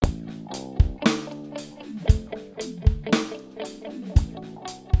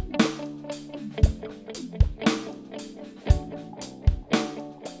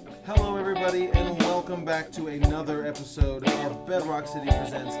back to another episode of Bedrock City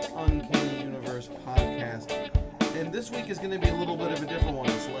Presents Uncanny Universe Podcast. And this week is going to be a little bit of a different one.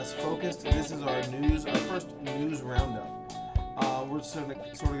 It's less focused. This is our first news roundup. We're sort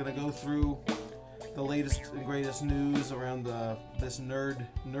of going to go through the latest and greatest news around this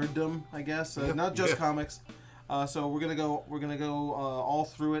nerddom, I guess. Not just comics. So we're gonna go all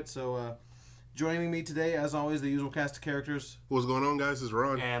through it. So joining me today, as always, the usual cast of characters. What's going on, guys? This is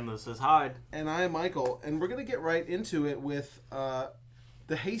Ron. And this is Hyde. And I am Michael. And we're gonna get right into it with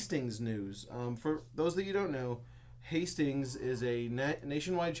the Hastings news. For those that you don't know, Hastings is a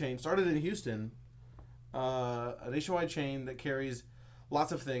nationwide chain. Started in Houston. A nationwide chain that carries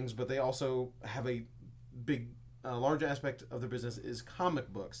lots of things, but they also have a big, large aspect of their business is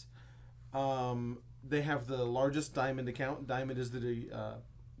comic books. They have the largest Diamond account. Diamond is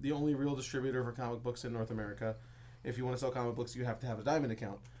the only real distributor for comic books in North America. If you want to sell comic books, you have to have a Diamond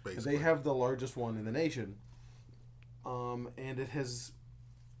account. Basically. They have the largest one in the nation. And it has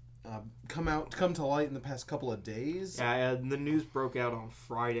come to light in the past couple of days. Yeah, the news broke out on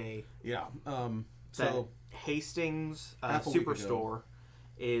Friday. Yeah. So Hastings Superstore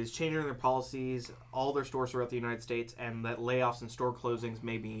is changing their policies, all their stores throughout the United States, and that layoffs and store closings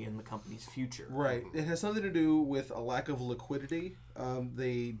may be in the company's future. Right. It has something to do with a lack of liquidity.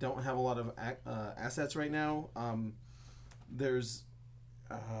 They don't have a lot of assets right now. There's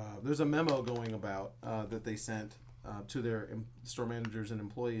a memo going about that they sent to their store managers and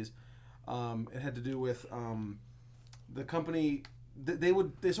employees. It had to do with the company.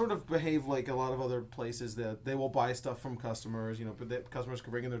 They sort of behave like a lot of other places that they will buy stuff from customers, but customers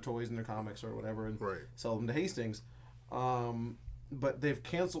can bring in their toys and their comics or whatever and sell them to Hastings. But they've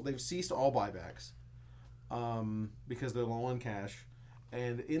ceased all buybacks because they're low on cash.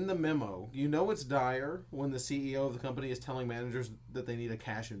 And in the memo, it's dire when the CEO of the company is telling managers that they need a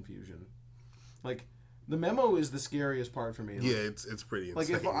cash infusion. Like, the memo is the scariest part for me. Yeah, it's pretty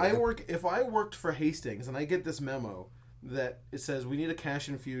insane. Like, if I worked for Hastings and I get this memo that it says we need a cash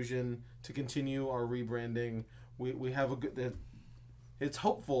infusion to continue our rebranding. We have a good. It's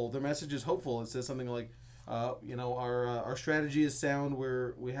hopeful. The message is hopeful. It says something like, our strategy is sound.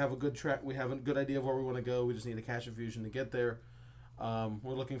 We have a good track. We have a good idea of where we want to go. We just need a cash infusion to get there.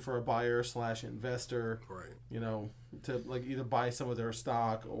 We're looking for a buyer / investor. Right. To like either buy some of their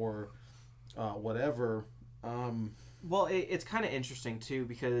stock or whatever. Well, it's kind of interesting, too,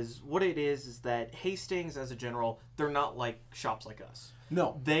 because what it is that Hastings, as a general, they're not like shops like us.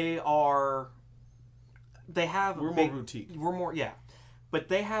 No. We're more boutique. We're more, yeah. But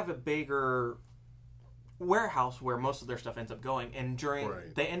they have a bigger warehouse where most of their stuff ends up going. And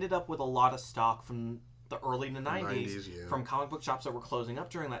they ended up with a lot of stock from the early 90s from comic book shops that were closing up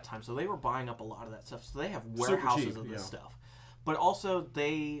during that time. So they were buying up a lot of that stuff. So they have warehouses of this stuff. But also,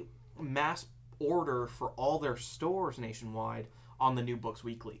 they mass order for all their stores nationwide on the New Books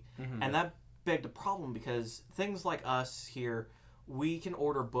Weekly. Mm-hmm. And that begged a problem because things like us here, we can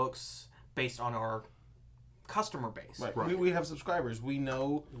order books based on our customer base. Right. We have subscribers. We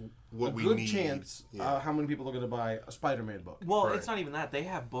know what we need. Chance how many people are going to buy a Spider-Man book. Well, it's not even that. They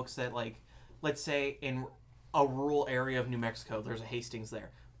have books that, like, let's say in a rural area of New Mexico, there's a Hastings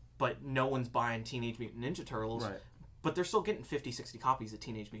there, but no one's buying Teenage Mutant Ninja Turtles. Right. But they're still getting 50, 60 copies of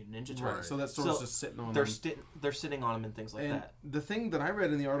Teenage Mutant Ninja Turtles. Right, so that store's just sitting on them. They're sitting on them and things like that. The thing that I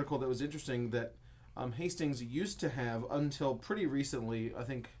read in the article that was interesting that Hastings used to have until pretty recently, I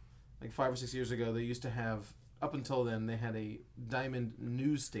think like 5 or 6 years ago, they used to have, up until then, they had a Diamond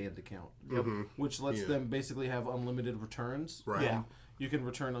newsstand account, which lets them basically have unlimited returns. Right. Yeah. You can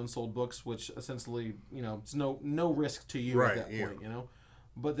return unsold books, which essentially, it's no risk to you at that point,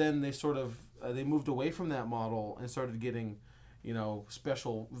 But then they sort of they moved away from that model and started getting,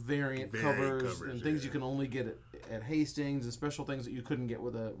 special variant covers and things you can only get at Hastings and special things that you couldn't get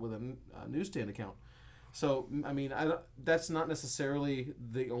with a newsstand account. So I mean, that's not necessarily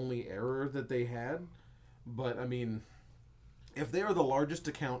the only error that they had, but I mean, if they are the largest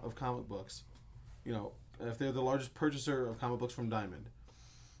account of comic books, if they're the largest purchaser of comic books from Diamond.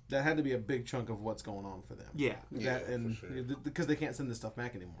 That had to be a big chunk of what's going on for them. Yeah. Because they can't send this stuff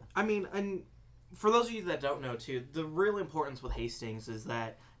back anymore. I mean, and for those of you that don't know, too, the real importance with Hastings is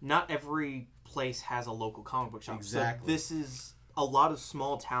that not every place has a local comic book shop. Exactly. So this is a lot of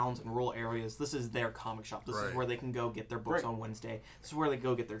small towns and rural areas. This is their comic shop. This is where they can go get their books on Wednesday. This is where they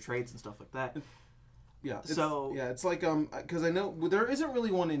go get their trades and stuff like that. Yeah. It's like because I know there isn't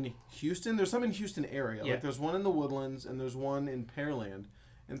really one in Houston. There's some in Houston area. Yeah. Like there's one in the Woodlands and there's one in Pearland.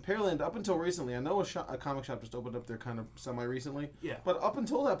 In Pearland, up until recently, I know a comic shop just opened up there kind of semi-recently. Yeah. But up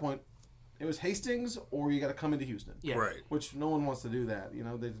until that point, it was Hastings or you got to come into Houston. Yeah. Right. Which no one wants to do that.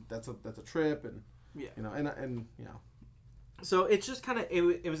 That's a trip and Yeah. And So it's just kind of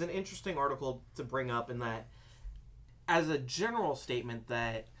it was an interesting article to bring up in that, as a general statement,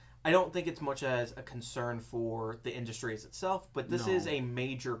 that I don't think it's much as a concern for the industry as itself, but this is a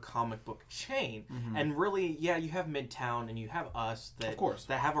major comic book chain. And really, you have Midtown and you have us that, of course,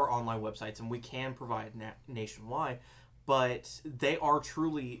 that have our online websites, and we can provide nationwide, but they are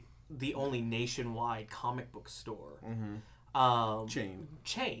truly the only nationwide comic book store. Chain.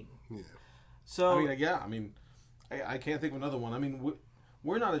 Yeah. So I mean, I can't think of another one. I mean,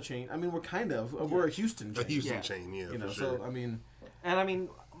 we're not a chain. I mean, we're kind of. We're a Houston chain. A Houston chain, yeah, for sure. So, I mean,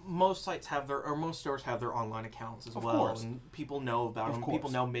 most sites have most stores have their online accounts as well. Course. And people know about them.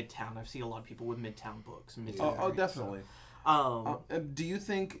 People know Midtown. I've seen a lot of people with Midtown books. And Midtown oh, definitely. Do you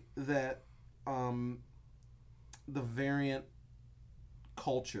think that the variant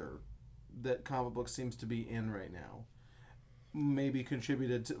culture that comic books seems to be in right now maybe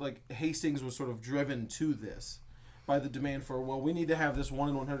contributed to, like, Hastings was sort of driven to this by the demand for, well, we need to have this 1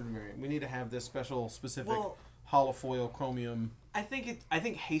 in 100 variant. We need to have this special, specific holofoil chromium. I think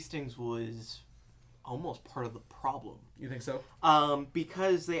Hastings was almost part of the problem. You think so?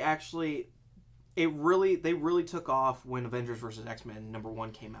 Because they really took off when Avengers vs. X-Men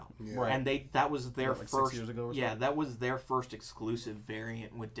 #1 came out. Yeah. Right. And that was their first 6 years ago or so? Yeah, that was their first exclusive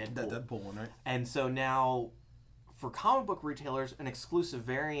variant with Deadpool. That Deadpool one, right? And so now, for comic book retailers, an exclusive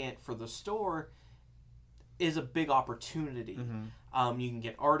variant for the store is a big opportunity. You can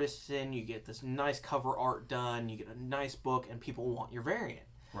get artists in, you get this nice cover art done, you get a nice book, and people want your variant.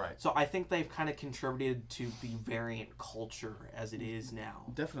 Right. So I think they've kind of contributed to the variant culture as it is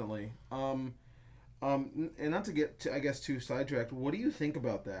now. Definitely. And not to get, I guess, too sidetracked, what do you think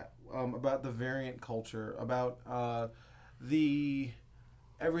about that? About the variant culture? About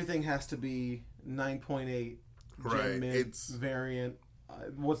everything has to be 9.8 Gen Mint variant.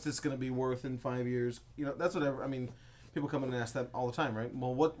 What's this going to be worth in 5 years? That's whatever. I mean, people come in and ask that all the time, right?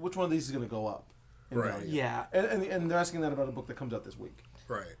 Well, which one of these is going to go up? Right. Value? Yeah. And they're asking that about a book that comes out this week.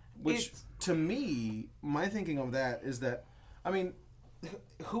 Right. Which, to me, my thinking of that is that, I mean,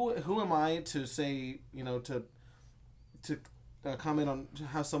 who am I to say, to comment on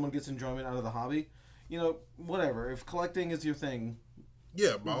how someone gets enjoyment out of the hobby? Whatever. If collecting is your thing.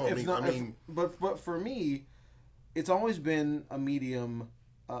 Yeah, by all means. But for me, it's always been a medium,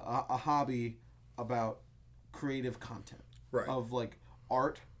 a hobby about creative content. Right. Of, like,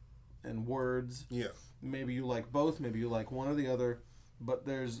 art and words. Yeah. Maybe you like both. Maybe you like one or the other. But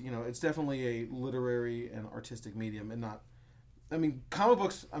there's, it's definitely a literary and artistic medium and not... I mean, comic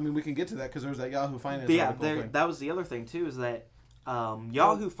books, we can get to that because there's that Yahoo Finance article. That was the other thing, too, is that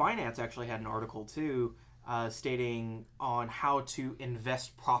Yahoo Finance actually had an article, too, stating on how to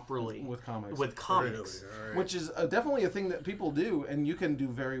invest properly with comics. Really? Right. Which is definitely a thing that people do, and you can do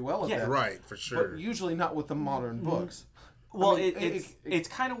very well at that. Right, for sure. But usually not with the modern books. Well, it's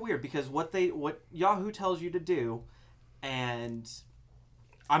kind of weird because what Yahoo tells you to do, and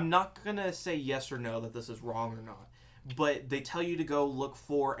I'm not going to say yes or no that this is wrong or not, but they tell you to go look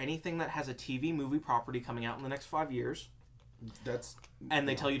for anything that has a TV movie property coming out in the next 5 years. And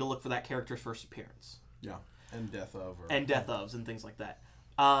they tell you to look for that character's first appearance. Yeah, and death of. And death ofs and things like that.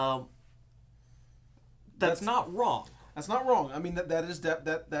 That's not wrong. That's not wrong. I mean,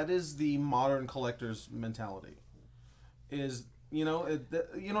 that is the modern collector's mentality. Is, you know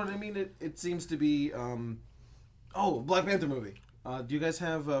what I mean? It seems to be, Black Panther movie. Do you guys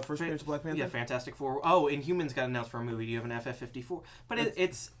have first appearance of Black Panther? Yeah, Fantastic Four. Oh, Inhumans got announced for a movie. Do you have an FF54? But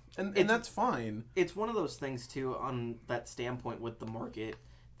it's that's fine. It's one of those things, too, on that standpoint with the market,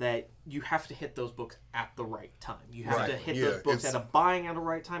 that you have to hit those books at the right time. You have to hit those books at a buying at a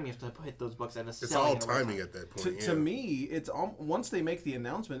right time. You have to hit those books at a selling at a right time. It's all timing at that point. To me, it's once they make the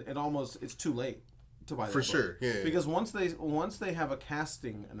announcement, it's too late to buy that book. For sure, yeah. Because once they have a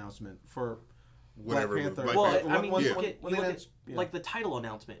casting announcement for whatever, Black Panther. Like the title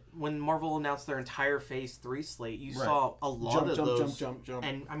announcement. When Marvel announced their entire Phase 3 slate, you saw a lot of those. Jump.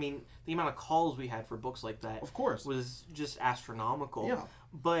 And, the amount of calls we had for books like that, of course, was just astronomical. Yeah.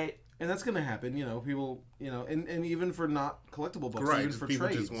 And that's going to happen, people, and even for not collectible books, even for people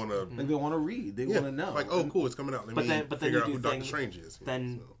trades. Just wanna, they want to read, they want to know. Like, cool, it's coming out. Let me figure out who Doctor Strange is.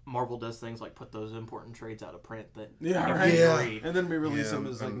 Then Marvel does things like put those important trades out of print that read. And then we release them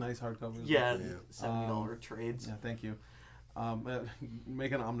as like nice hardcovers. Yeah, $70 trades. Yeah, thank you.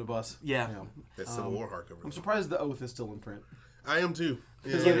 Make an omnibus. Yeah. That Civil War hardcover. I'm surprised The Oath is still in print. I am too.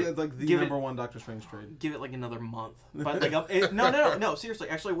 Yeah. It's like the number one Doctor Strange trade. Give it like another month. But like no. Seriously,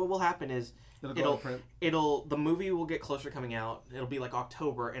 actually, what will happen is the movie will get closer to coming out. It'll be like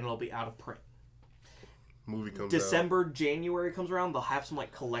October, and it'll be out of print. movie comes December, January comes around, they'll have some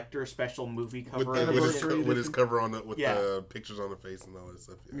like collector special movie cover with his cover on the the pictures on the face and all that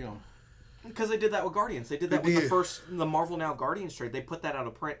stuff. Yeah. Because they did that with Guardians. They did that with the Marvel Now Guardians trade. They put that out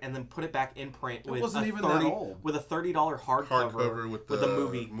of print and then put it back in print with a $30 hardcover with the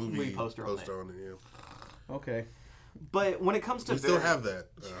movie poster on it. Yeah. Okay. But when it comes to still have that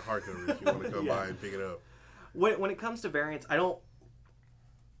hardcover if you want to come by and pick it up. When it comes to variants,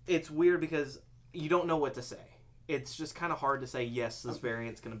 it's weird because you don't know what to say. It's just kind of hard to say, yes, this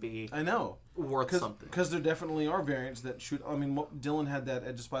variant's going to be worth something. Because there definitely are variants that shoot... I mean, Dylan had that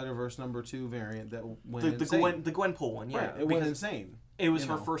Edge of Spider-Verse #2 variant that went insane. The Gwenpool one, yeah. Right, it went insane. It was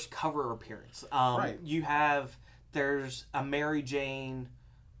her first cover appearance. There's a Mary Jane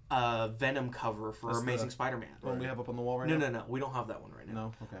Venom cover for Amazing Spider-Man. One we have up on the wall right now? No. We don't have that one right now.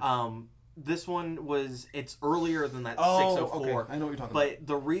 No? Okay. This one it's earlier than that 604. Okay. I know what you're talking about. But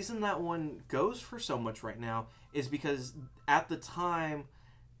the reason that one goes for so much right now is because at the time,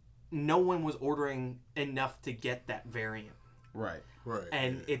 no one was ordering enough to get that variant. Right.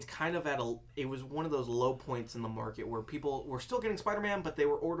 And it's kind of it was one of those low points in the market where people were still getting Spider-Man, but they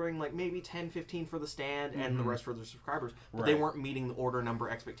were ordering like maybe 10, 15 for the stand and the rest for their subscribers. But they weren't meeting the order number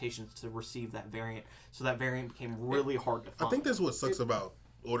expectations to receive that variant. So that variant became really hard to find. I think that's what sucks about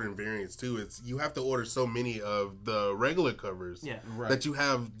ordering variants too. It's you have to order so many of the regular covers that you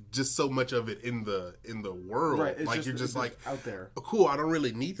have just so much of it in the world. Right. Like you're just like out there. Oh, cool. I don't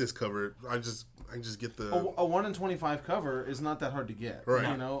really need this cover. I just get the a 1 in 25 cover is not that hard to get. Right.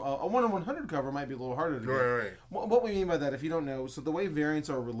 You know, a 1 in 100 cover might be a little harder to get. Right. What we mean by that, if you don't know, so the way variants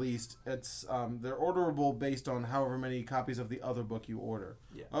are released, it's they're orderable based on however many copies of the other book you order.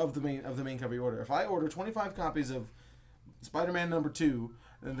 Yeah. Of the main cover you order. If I order 25 copies of Spider-Man #2,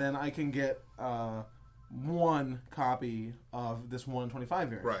 and then I can get 1 copy of this 1 in 25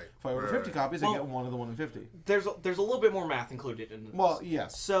 variant. Right. If I order 50 copies, I get 1 of the 1 in 50. There's a little bit more math included in this. Well,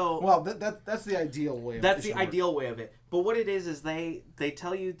 yes. So that's the ideal way. That's the ideal way of it. But what it is they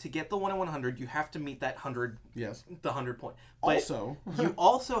tell you to get the 1 in 100, you have to meet that 100. Yes. The 100 point. But you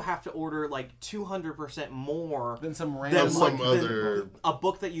also have to order like 200% more than some other a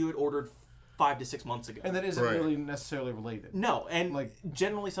book that you had ordered 5 to 6 months ago. And that isn't really necessarily related. No, and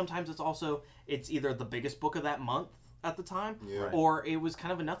generally sometimes it's either the biggest book of that month at the time, or it was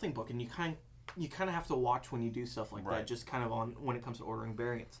kind of a nothing book, and you kind of have to watch when you do stuff like that, just kind of on when it comes to ordering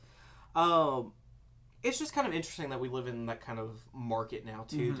variants. It's just kind of interesting that we live in that kind of market now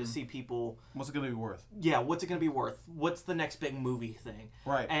too, to see people. What's it going to be worth? Yeah, what's it going to be worth? What's the next big movie thing?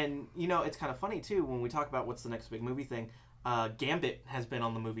 Right. And it's kind of funny too when we talk about what's the next big movie thing. Gambit has been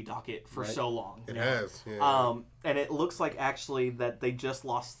on the movie docket for so long. It has, yeah. And it looks like actually that they just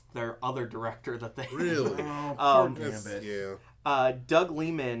lost their other director that they really. Poor Gambit. Yeah. Doug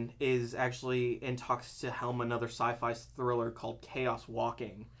Liman is actually in talks to helm another sci-fi thriller called Chaos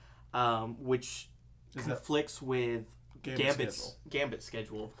Walking, which conflicts with Gambit's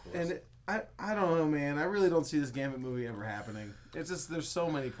schedule, of course. And I don't know, man. I really don't see this Gambit movie ever happening. It's just there's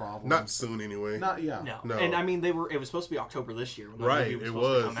so many problems. Not soon, anyway. No. And I mean, it was supposed to be October this year. When the movie was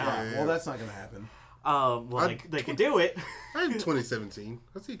supposed to come out. Well, that's not going to happen. They can do it. I had 2017.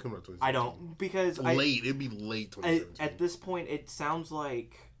 Let's see it come out 2017. I don't because it'd be late 2017. At this point, it sounds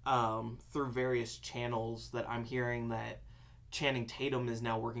like through various channels that I'm hearing that Channing Tatum is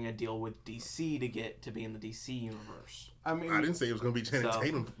now working a deal with DC to get to be in the DC universe. I mean, I didn't say it was going to be Channing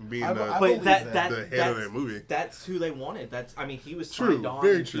Tatum being the head of that movie. That's who they wanted. He was true, signed on.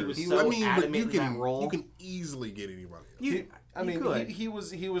 very true. He was so adamant you can in that role. You can easily get anybody he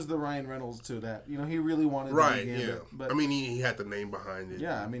else. he was the Ryan Reynolds to that. He really wanted to be Gambit. Yeah. But I mean, he had the name behind it.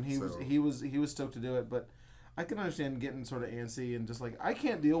 Yeah, I mean, he was stoked to do it, but I can understand getting sort of antsy and just like, I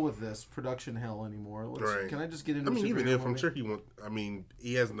can't deal with this production hell anymore. Can I just get into? I mean, even if I'm sure he won't. I mean,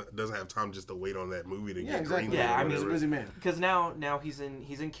 doesn't have time just to wait on that movie to get exactly. Yeah, I mean, he's a busy man. Because now he's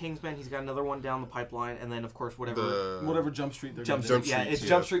in Kingsman. He's got another one down the pipeline, and then of course whatever Jump Street. Jump Street. It's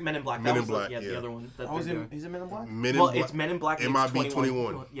Jump Street. Men in Black. Men in Black. The other one. He's in Men in Black. It's Men in Black. MIB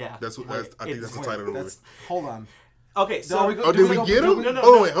 21. Yeah, I think that's the title of the movie. Hold on. Okay, so did we get him?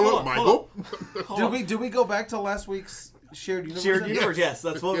 Wait, hold on, Michael. Did we go back to last week's shared universe? Shared universe, yes,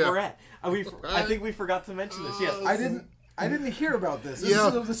 that's what we're at. I think we forgot to mention this. Yes, I didn't hear about this.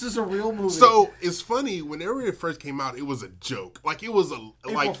 This is a real movie. So it's funny. Whenever it first came out, it was a joke. Like it was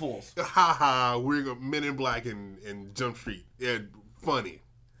April Fools. Ha, we're Men in Black and Jump Street. Yeah, funny.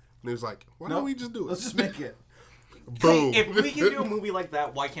 And it was like, why don't we just do it? Let's just make it. Boom. If we can do a movie like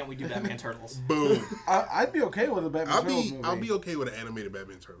that, why can't we do Batman Turtles? Boom. I'd be okay with a Batman Turtles movie. I'll be okay with an animated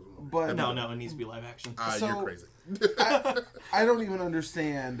Batman Turtles movie. But no, it needs to be live action. You're crazy. I don't even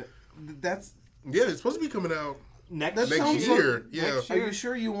understand. Yeah, it's supposed to be coming out next year. Yeah. Are you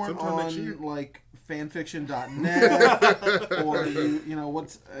sure you weren't on like fanfiction.net or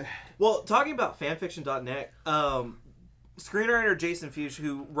what's? Well, talking about fanfiction.net, screenwriter Jason Fuchs,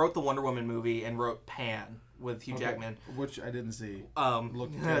 who wrote the Wonder Woman movie and wrote Pan with Hugh Jackman, which I didn't see.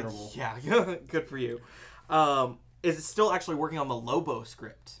 Looked terrible. Yeah, good for you. Is still actually working on the Lobo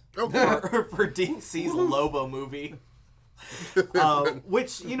script for DC's Lobo movie.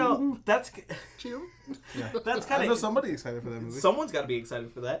 Which that's that's kind of. I know somebody excited for that movie. Someone's got to be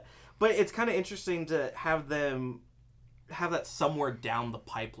excited for that, but it's kind of interesting to have them have that somewhere down the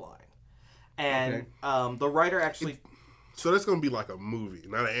pipeline, and the writer actually. So that's going to be like a movie,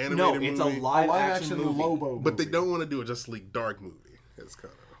 not an animated movie. No, it's a live action movie. Lobo movie. But they don't want to do a Justice League Dark movie. It's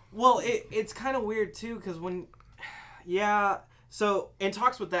kind of. Well, it's kind of weird too because So, in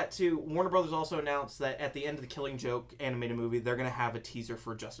talks with that too, Warner Brothers also announced that at the end of the Killing Joke animated movie, they're going to have a teaser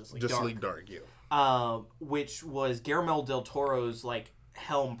for Justice League Dark, yeah. Which was Guillermo del Toro's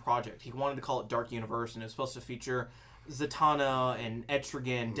helm project. He wanted to call it Dark Universe, and it was supposed to feature Zatanna and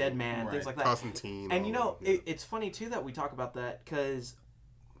Etrigan, Deadman, things like that. Constantine. And it's funny too that we talk about that because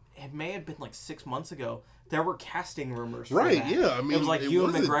it may have been 6 months ago. There were casting rumors for that. Yeah. I mean, it was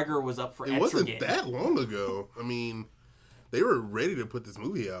Ewan McGregor was up for Etrigan. It wasn't that long ago. I mean... They were ready to put this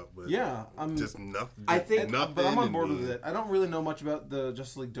movie out, but just nothing. I think, but I'm on board with it. I don't really know much about the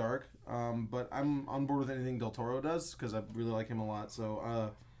Justice League Dark, but I'm on board with anything Del Toro does because I really like him a lot.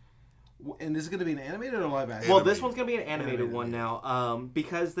 So, and is it going to be an animated or live action? Well, this one's going to be an animated one now,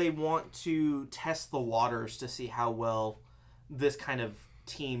 because they want to test the waters to see how well this kind of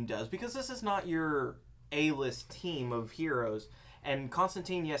team does. Because this is not your A-list team of heroes. And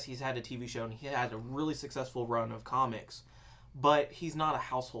Constantine, yes, he's had a TV show and he had a really successful run of comics. But he's not a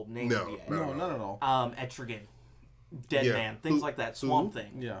household name yet. No, not at all. Etrigan, Deadman, things like that. Swamp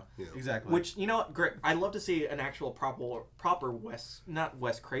Thing. Yeah, exactly. Which, Greg, I'd love to see an actual proper not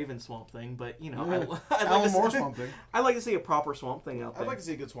Wes Craven Swamp Thing, but, Alan Moore Swamp Thing. I'd like to see a proper Swamp Thing out there. I'd like to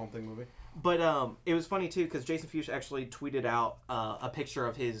see a good Swamp Thing movie. But it was funny, too, because Jason Fuchs actually tweeted out a picture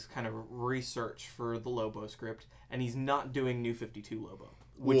of his kind of research for the Lobo script, and he's not doing New 52 Lobo.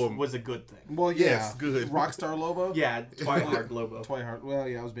 Which was a good thing. Well, yeah. Yes, good. Rockstar Lobo? Yeah, Twihard Lobo. Twihard. Well,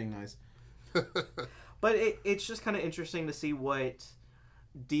 yeah, I was being nice. But it's just kind of interesting to see what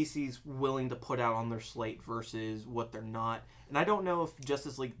DC's willing to put out on their slate versus what they're not. And I don't know if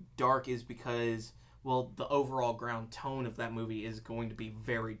Justice League Dark is because, the overall ground tone of that movie is going to be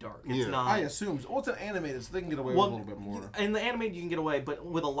very dark. It's not. I assume. Well, it's an animated, so they can get away with a little bit more. In the animated, you can get away, but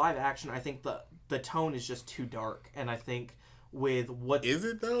with a live action, I think the tone is just too dark. And I think... With what is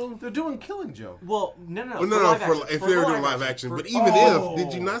it though? They're doing Killing Joke. Well, no. If they were doing live action, but even if,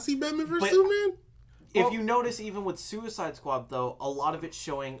 did you not see Batman vs Superman? If you notice, even with Suicide Squad, though, a lot of it's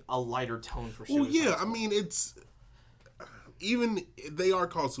showing a lighter tone for Suicide Squad. Well, yeah, I mean, it's even they are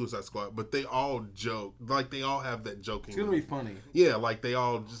called Suicide Squad, but they all joke, they all have that joking. It's gonna be funny. Yeah, they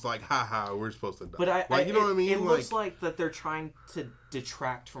all just ha, we're supposed to die. But you know what I mean? It looks like that they're trying to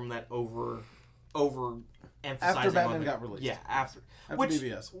detract from that over. Emphasizing after Batman got released. Yeah, after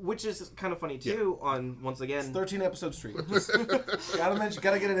BVS. Which is kind of funny too. On once again, it's 13 episode streak.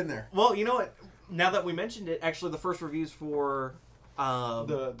 Gotta get it in there. Well, you know what? Now that we mentioned it, actually, the first reviews for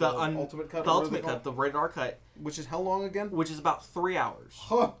the Ultimate Cut, the rated R cut, which is how long again? Which is about 3 hours.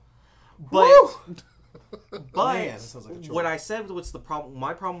 Huh. But Man, sounds like a chore. What I said was the problem.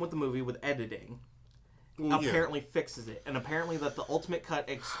 My problem with the movie with editing. Apparently fixes it, and apparently that the Ultimate Cut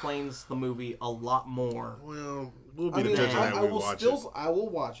explains the movie a lot more. Well, we'll be the judge of that when we watch it. I will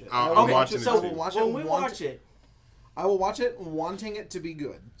watch it. I'm watching it. So when we watch it, I will watch it wanting it to be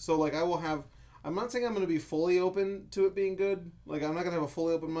good. So I will have. I'm not saying I'm going to be fully open to it being good. I'm not going to have a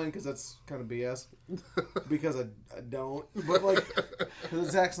fully open mind because that's kind of BS. Because I don't. But because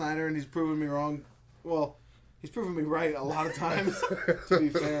it's Zack Snyder and he's proven me wrong. Well, he's proven me right a lot of times. To be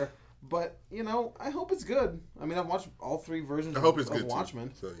fair. But, I hope it's good. I mean, I've watched all 3 versions of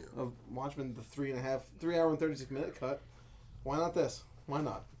Watchmen. So, yeah. Of Watchmen, the 3 hour and 36 minute cut. Why not this? Why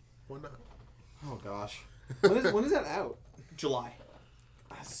not? Oh, gosh. When is that out? July.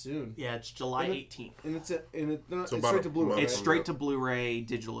 That's soon. Yeah, it's July 18th. And it's straight to Blu-ray. It's straight to Blu-ray,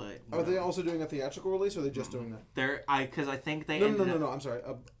 digital. Are they also doing a theatrical release, or are they just doing that? Because I think they... No, I'm sorry.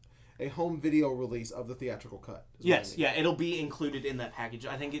 A home video release of the theatrical cut. Yes, yeah, it'll be included in that package.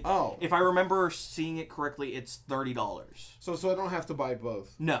 I think if I remember seeing it correctly, it's $30. So I don't have to buy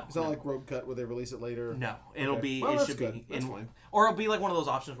both. No, it's not like Rogue Cut where they release it later. No, it'll be. Well, it that's should good. be. That's fine. Or it'll be like one of those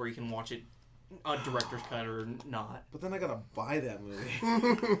options where you can watch it a director's cut or not. But then I gotta buy that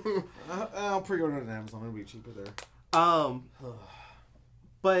movie. I'll pre-order it on Amazon. It'll be cheaper there.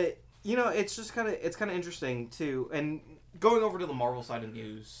 But it's just kind of interesting too. And going over to the Marvel side of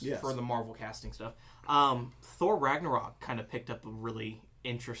news for the Marvel casting stuff, Thor Ragnarok kind of picked up a really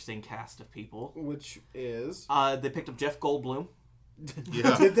interesting cast of people. Which is? They picked up Jeff Goldblum.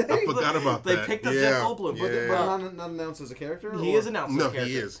 Yeah, did they? I forgot about that. They picked up Jeff Goldblum. But not announced as a character? He is announced as a character. No,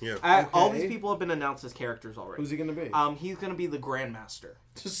 he is, yeah. All these people have been announced as characters already. Who's he going to be? He's going to be the Grandmaster.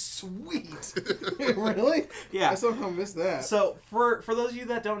 Sweet! Really? Yeah. I somehow missed that. So, for those of you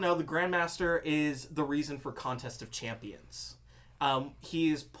that don't know, the Grandmaster is the reason for Contest of Champions.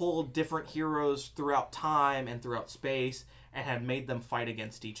 He's pulled different heroes throughout time and throughout space and had made them fight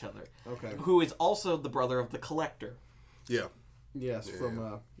against each other. Okay. Who is also the brother of the Collector. Yeah. Yes, from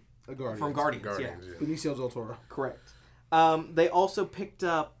Guardians. From Guardians, yeah. Benicio del Toro. Correct. They also picked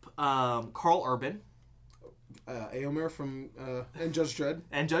up Karl Urban. Éomer from and Judge Dredd.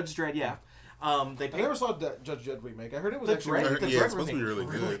 And Judge Dredd, yeah. I never saw that Judge Dredd remake. I heard it was it's supposed to be really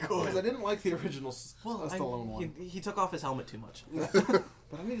good. Because I didn't like the original Stallone one. He took off his helmet too much.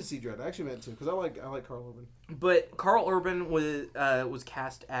 But I need to see Dredd. I actually meant to because I like Karl Urban. But Karl Urban was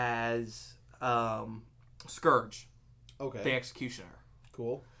cast as Scourge. Okay. The Executioner.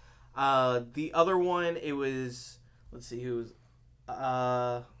 Cool. The other one, it was... Let's see who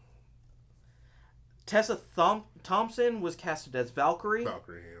was... Tessa Thompson was casted as Valkyrie.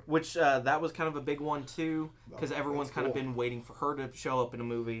 Valkyrie, yeah. Which, that was kind of a big one, too. Because everyone's kind of been waiting for her to show up in a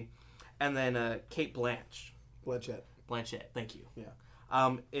movie. And then Kate Blanchett, thank you.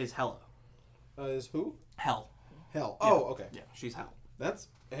 Yeah. Is Hela. Is who? Hel. Hel. Yeah. Oh, okay. Yeah, she's Hel.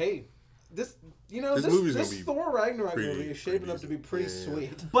 This movie's gonna be Thor Ragnarok movie is shaping up to be pretty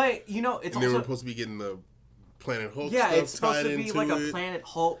sweet. But it's and also... they were supposed to be getting the Planet Hulk yeah, stuff it's supposed to be like a Planet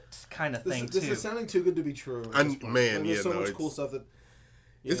Hulk kind of thing, This is sounding too good to be true. There's so much cool stuff that...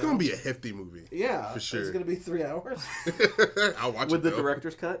 It's going to be a hefty movie. Yeah. For sure. It's going to be 3 hours. I'll watch with it, the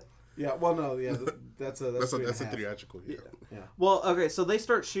director's cut? Yeah, well, no, yeah, that's a theatrical, yeah. Well, okay, so they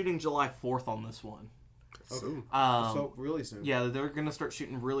start shooting July 4th on this one. Soon. So really soon. Yeah, they're going to start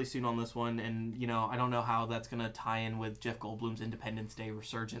shooting really soon on this one, and, I don't know how that's going to tie in with Jeff Goldblum's Independence Day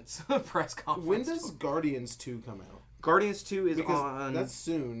resurgence press conference. When does Guardians 2 come out? Guardians 2 is on... That's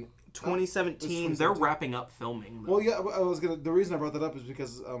soon. 2017. They're wrapping up filming, though. Well, yeah, the reason I brought that up is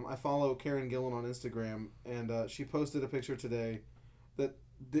because I follow Karen Gillan on Instagram, and she posted a picture today that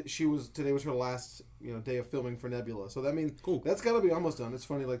today was her last day of filming for Nebula. So that means that's got to be almost done. It's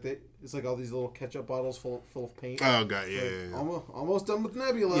funny, it's like all these little ketchup bottles full of paint. Oh god, yeah. Almost done with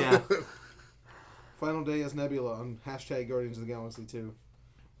Nebula. Yeah. Final day as Nebula on # Guardians of the Galaxy 2.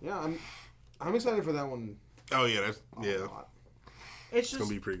 Yeah, I'm excited for that one. Oh yeah, it's just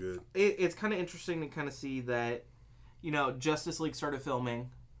gonna be pretty good. It's kind of interesting to kind of see that Justice League started filming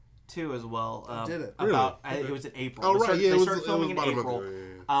too as well. Did it? It was in April. Oh right, they started filming in April.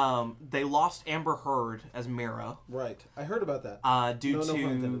 They lost Amber Heard as Mera. Right, I heard about that. Due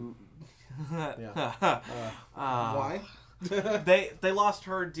to why? they lost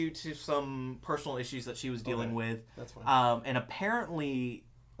her due to some personal issues that she was dealing with. That's fine. And apparently.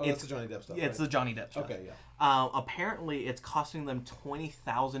 It's the Johnny Depp stuff. Yeah, it's the Johnny Depp stuff. Okay, yeah. Apparently, it's costing them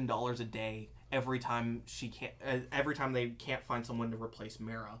 $20,000 a day every time they can't find someone to replace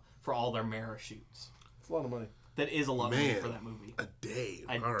Mera for all their Mera shoots. It's a lot of money. That is a lot of money for that movie. A day.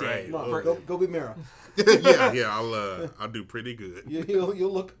 A all day. Right. Go be Mera. yeah. I'll do pretty good.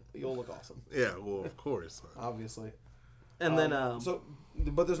 You'll look awesome. Yeah. Well, of course. Obviously. And then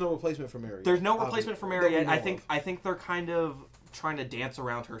but there's no replacement for Mera. There's no replacement for Mera yet. I think they're kind of trying to dance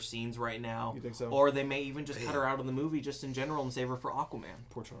around her scenes right now. You think so? Or they may even just cut her out of the movie just in general and save her for Aquaman.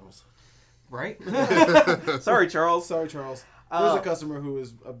 Poor Charles. Right? Sorry, Charles. There's a customer who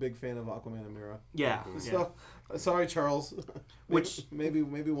is a big fan of Aquaman and Mera. Yeah. So, sorry, Charles. Which maybe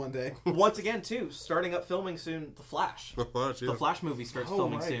one day. Once again, too, starting up filming soon. The Flash. The Flash. Yeah. The Flash movie starts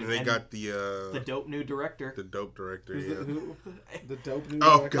filming soon. And they got the dope new director. The dope director. The dope new director.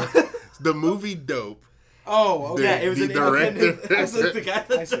 Oh god, the movie Dope. Oh, okay. It was the director. It was the guy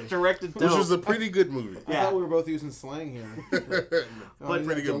that directed Dope. Which was a pretty good movie. I thought we were both using slang here. But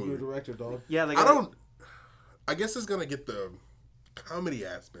pretty good movie. Director, dog. Yeah, I guess it's gonna get the comedy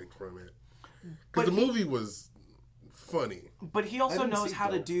aspect from it because the movie was funny. But he also knows how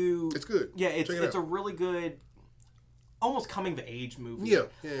to do. It's good. Yeah, it's a really good, almost coming of age movie.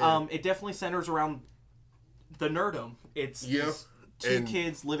 Yeah. It definitely centers around the nerdom. It's two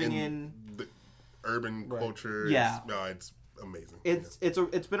kids living in the urban culture. Yeah. It's amazing. It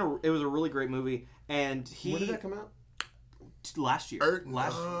was a really great movie, and when did that come out? Last year.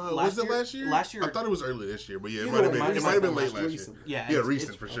 Was it last year? Last year. I thought it was early this year, but yeah, it might have been late last year. Yeah,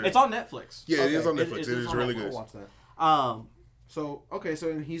 recent for sure. It's on Netflix. Yeah, it is on Netflix. It is really good. I'll watch that. So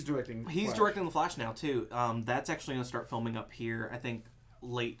and he's directing. He's directing the Flash now too. That's actually going to start filming up here. I think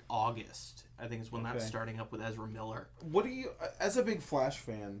late August. I think is when that's starting up with Ezra Miller. What do you, as a big Flash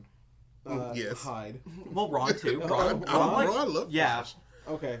fan? Yes. Hyde. Well, Ron too. Ron love Flash.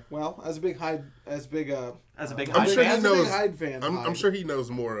 Okay. Well, as a big Hyde, Hyde fan. I'm sure he knows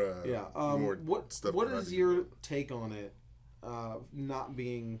more. More stuff. What is your take on it? Not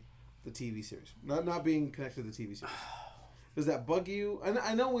being the TV series, not being connected to the TV series. Does that bug you? And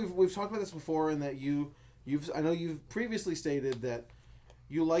I know we've talked about this before, and that you've previously stated that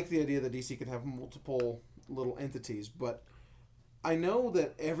you like the idea that DC could have multiple little entities, but I know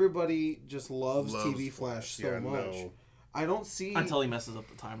that everybody just loves TV Flash so much. No. I don't see until he messes up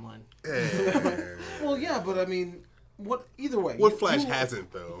the timeline. Well, yeah, but I mean, either way, what Flash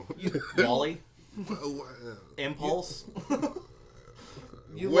hasn't though? Wally, Impulse.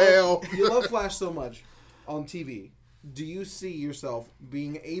 You love Flash so much on TV. Do you see yourself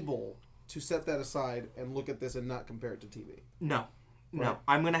being able to set that aside and look at this and not compare it to TV? No. No,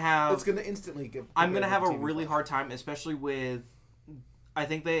 I'm gonna have. It's gonna instantly get. I'm gonna have a really hard time, especially with. I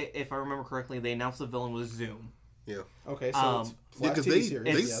think if I remember correctly, they announced the villain was Zoom. Yeah. Okay, so because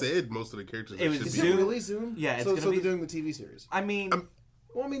they said most of the characters. Is it really Zoom? Yeah. It's so they're doing the TV series. I mean,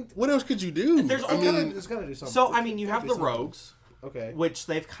 what else could you do? There's gotta do something. So I mean, you have the Rogues. Okay. Which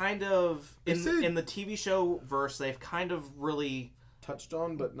they've kind of in the TV show verse, they've kind of really. Touched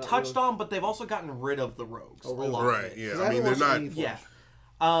on, but they've also gotten rid of the Rogues. Oh, really? A lot. Right, yeah. I mean, they're not. Yeah.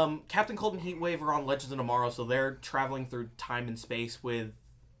 Captain Cold and Heatwave are on Legends of Tomorrow, so they're traveling through time and space with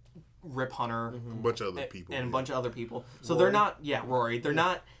Rip Hunter, a bunch of other people, and a bunch of other people. So Rory. They're not. Yeah, Rory. They're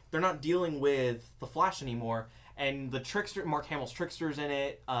not dealing with the Flash anymore. And the Trickster, Mark Hamill's Trickster's in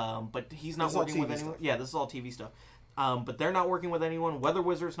it, but he's not working with anyone. Yeah, this is all TV stuff. But they're not working with anyone. Weather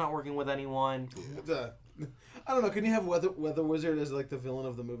Wizard's not working with anyone. Yeah. I don't know. Can you have Weather Wizard as like the villain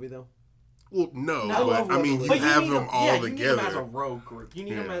of the movie though? Well, no, but I mean, you have them all together. You need them as a rogue group. You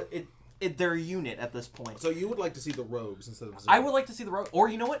need them as they're a unit at this point. So you would like to see the Rogues instead of Zoom. I would like to see the Rogue, or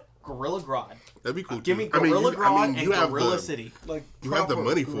you know what, Gorilla Grodd. That'd be cool. Give me Gorilla Grodd and Gorilla City. Like you have the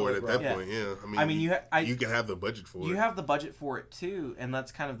money for it at that point. Yeah, I mean you can have the budget for it. You have the budget for it too, and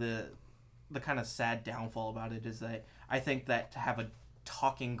that's kind of the kind of sad downfall about it is that I think that to have a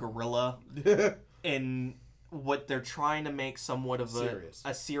talking gorilla in what they're trying to make somewhat of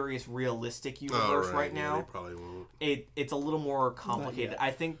a serious realistic universe right now, they probably won't. It's a little more complicated.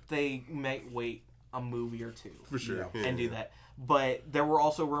 I think they might wait a movie or two for sure and do that. But there were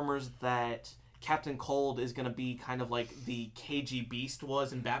also rumors that Captain Cold is going to be kind of like the KG Beast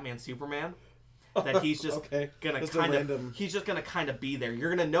was in Batman Superman. That he's just he's just gonna kind of be there. You're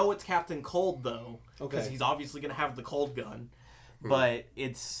gonna know it's Captain Cold though, because he's obviously gonna have the cold gun. But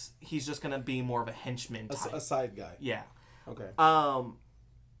he's just gonna be more of a henchman type. A side guy. Yeah. Okay. I'm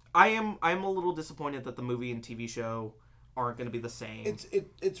a little disappointed that the movie and TV show aren't gonna be the same.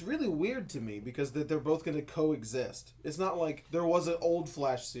 It's really weird to me because that they're both gonna coexist. It's not like there was an old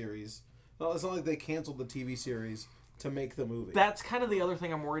Flash series. It's not like they canceled the TV series to make the movie. That's kind of the other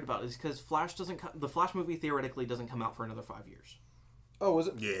thing I'm worried about is because the Flash movie theoretically doesn't come out for another 5 years. Oh, is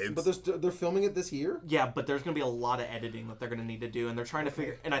it? Yeah, but they're filming it this year. Yeah, but there's going to be a lot of editing that they're going to need to do, and they're trying to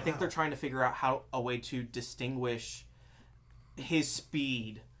figure. And I think they're trying to figure out a way to distinguish his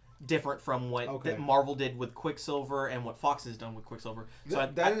speed different from what that Marvel did with Quicksilver and what Fox has done with Quicksilver. So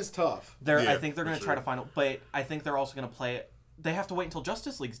that is tough. I think they're going to try to find it, but I think they're also going to play it. They have to wait until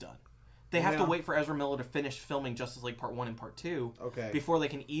Justice League's done. They have to wait for Ezra Miller to finish filming Justice League Part 1 and Part 2 before they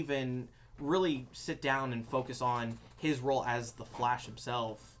can even really sit down and focus on his role as the Flash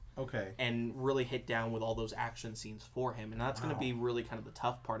himself. And really hit down with all those action scenes for him. And that's going to be really kind of the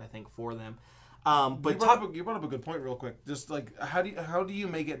tough part, I think, for them. But you brought up a good point real quick. Just like, how do you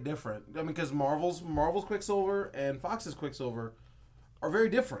make it different? I mean, because Marvel's Quicksilver and Fox's Quicksilver are very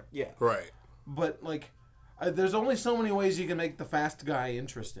different. Yeah. Right. But, like... there's only so many ways you can make the fast guy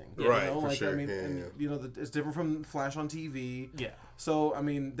interesting. Right, you know? For sure. I mean, you know, it's different from Flash on TV. Yeah. So, I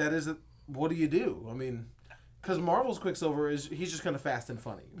mean, what do you do? I mean, because Marvel's Quicksilver he's just kind of fast and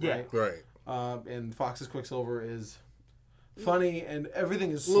funny, right? Yeah. Right. And Fox's Quicksilver is funny and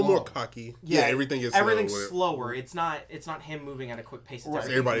everything is a little more cocky. Yeah, everything's slower. It's not him moving at a quick pace. Right.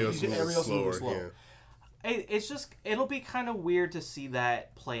 Everybody else is slower. Yeah. It's just it'll be kind of weird to see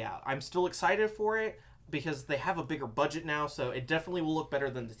that play out. I'm still excited for it. Because they have a bigger budget now, so it definitely will look better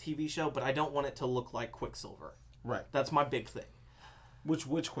than the TV show, but I don't want it to look like Quicksilver. Right. That's my big thing.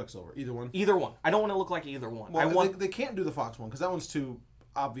 Which Quicksilver? Either one? Either one. I don't want to look like either one. Well, they can't do the Fox one, because that one's too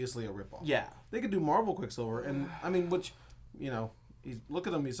obviously a ripoff. Yeah. They could do Marvel Quicksilver, and, I mean, look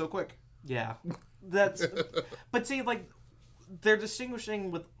at him, he's so quick. Yeah. But see, like, they're distinguishing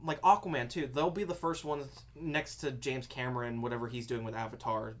with like Aquaman too. They'll be the first ones next to James Cameron, whatever he's doing with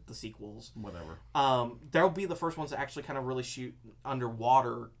Avatar, the sequels, whatever. They'll be the first ones to actually kind of really shoot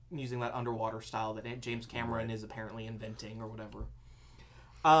underwater using that underwater style that James Cameron is apparently inventing or whatever.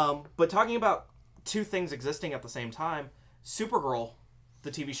 But talking about two things existing at the same time, Supergirl,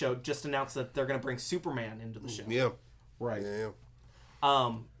 the TV show, just announced that they're going to bring Superman into the show. Yeah, right. Yeah.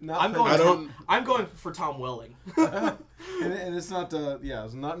 I'm going for Tom Welling, and it's not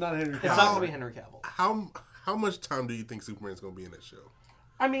it's not Henry Cavill. It's not going to be Henry Cavill. How much time do you think Superman's going to be in that show?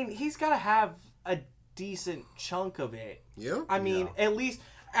 I mean, he's got to have a decent chunk of it. Yeah. I mean, at least.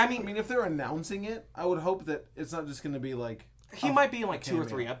 I mean, if they're announcing it, I would hope that it's not just going to be like. He might be in like 2 or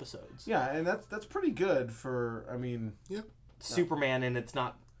 3 episodes. Yeah, and that's pretty good for. I mean, Superman, and it's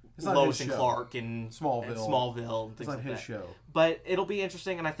not Lois and Clark and Smallville and things like that. It's not his show. But it'll be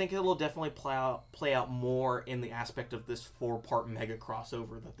interesting, and I think it'll definitely play out more in the aspect of this 4-part mega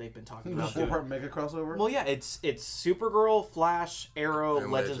crossover that they've been talking about. 4-part mega crossover? Well, yeah, it's Supergirl, Flash, Arrow, and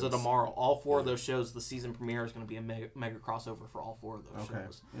Legends of Tomorrow. All 4 of those shows, the season premiere is going to be a mega crossover for all 4 of those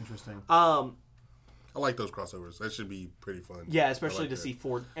shows. Interesting. I like those crossovers. That should be pretty fun. Yeah, especially to see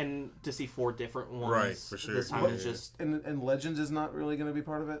 4 different ones. Right, for sure. This time is just and Legends is not really going to be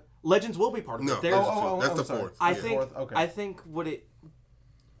part of it. Legends will be part of it. That's the 4th. I think what it.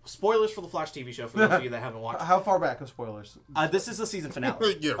 Spoilers for the Flash TV show for those of you that haven't watched. How far back are spoilers? This is the season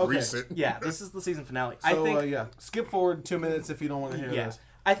finale. Recent. Yeah, this is the season finale. So, I think skip forward 2 minutes if you don't want to hear this.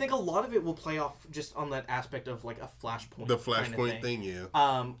 I think a lot of it will play off just on that aspect of like a Flashpoint. The Flashpoint thing, yeah.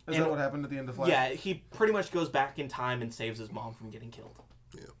 Is that what happened at the end of Flash? Yeah, he pretty much goes back in time and saves his mom from getting killed.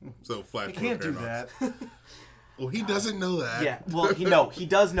 Yeah. So Flashpoint. He can't do that. Well, he doesn't know that. Yeah. Well, he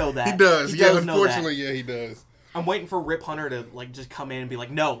does know that. He does. Unfortunately, he does. I'm waiting for Rip Hunter to like just come in and be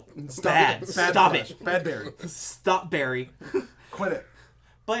like, "No, bad. Stop it, bad Barry, stop Barry, quit it."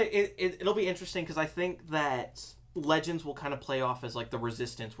 But it'll be interesting because I think that Legends will kind of play off as like the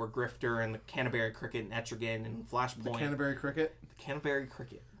Resistance, where Grifter and the Canterbury Cricket and Etrigan and Flashpoint. The Canterbury Cricket. The Canterbury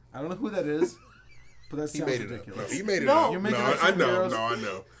Cricket. I don't know who that is, but that sounds ridiculous. No, he made it up. You're making up I know.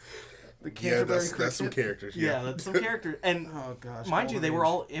 The Canterbury Cricket. That's some characters. Yeah, that's some characters. And oh gosh, mind you, they were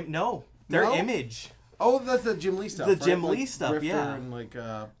all they're Image. Oh, that's the Jim Lee stuff. The Jim Lee stuff, Grifter yeah. And like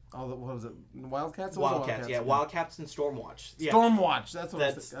what was it? Wildcats? Wildcats, yeah. Wildcats and Stormwatch. Yeah. Stormwatch. That's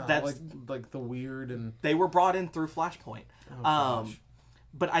what that's like the weird and they were brought in through Flashpoint. Oh, gosh.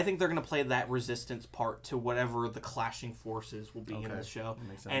 But I think they're going to play that Resistance part to whatever the clashing forces will be in the show. That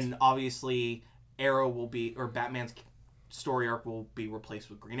makes sense. And obviously, Arrow will be, or Batman's story arc will be replaced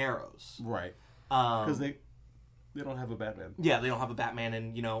with Green Arrow's. Right. Because they don't have a Batman. Yeah, they don't have a Batman,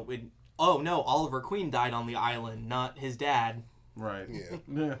 and oh no, Oliver Queen died on the island, not his dad. Right.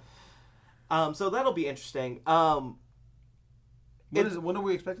 Yeah. So that'll be interesting. When are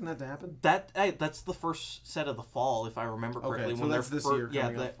we expecting that to happen? That's the first set of the fall, if I remember correctly. Okay, so that's this year.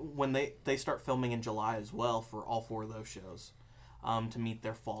 When they start filming in July as well for all 4 of those shows, to meet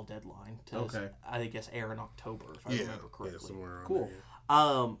their fall deadline. I guess air in October, if I remember correctly. Yeah, somewhere around cool.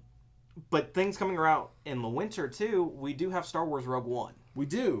 There. But things coming out in the winter too. We do have Star Wars Rogue One. We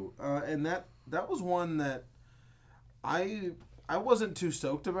do, and that was one that I wasn't too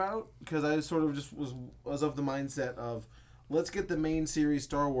stoked about because I sort of just was of the mindset of let's get the main series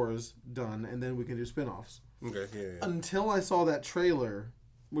Star Wars done and then we can do spin-offs. Okay, yeah. Until I saw that trailer,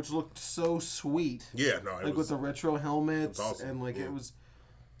 which looked so sweet. Yeah, no, it was with the retro helmets awesome. And it was.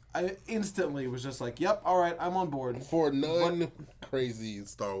 I instantly was just like, "Yep, all right, I'm on board." For a crazy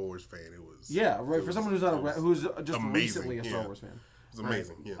Star Wars fan, it was. Yeah, right. For someone who's who's just amazing. Recently a Star Wars fan. It's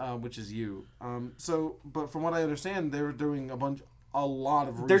amazing, right? Which is you. But from what I understand, they were doing a lot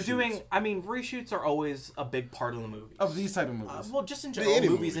of reshoots. They're doing. I mean, reshoots are always a big part of the movie. Of these type of movies. Well, just in general,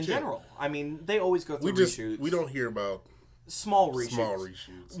 movies in general. I mean, they always go through reshoots. We don't hear about small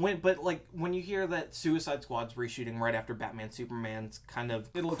reshoots. When you hear that Suicide Squad's reshooting right after Batman Superman's kind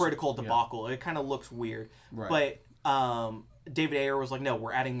of critical debacle, it kind of looks weird. Right. But David Ayer was like, no,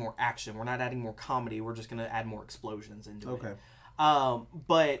 we're adding more action. We're not adding more comedy. We're just going to add more explosions into it. Okay.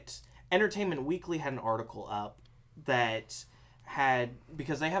 But Entertainment Weekly had an article up that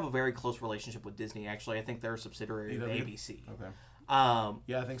because they have a very close relationship with Disney, actually. I think they're a subsidiary of ABC. Okay.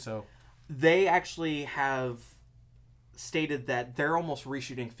 Yeah, I think so. They actually have stated that they're almost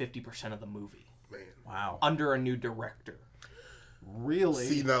reshooting 50% of the movie. Man. Wow. Under a new director. Really?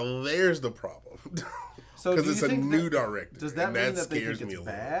 See, now there's the problem. So because it's a new director. Does that mean that they think it's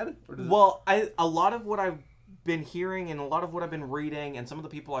bad? Well, a lot of what I've been hearing and a lot of what I've been reading and some of the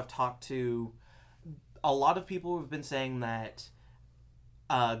people I've talked to, a lot of people have been saying that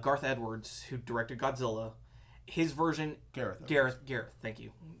Garth Edwards, who directed Godzilla, his version, Gareth, thank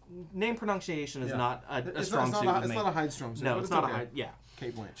you. Name pronunciation is not a strong suit. It's not a high strong suit. No, it's not a high. Yeah,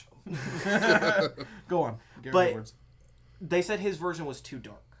 Kate Blanch. Go on. Gareth Edwards. They said his version was too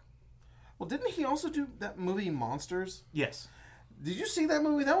dark. Well, didn't he also do that movie Monsters? Yes. Did you see that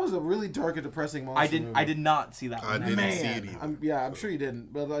movie? That was a really dark and depressing monster movie. I did not see that one. I didn't see it either. I'm sure you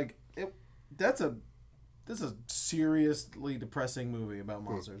didn't. But like, this is a seriously depressing movie about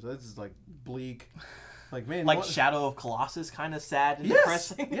monsters. This is like bleak. Like, man, like Shadow of Colossus, kind of sad and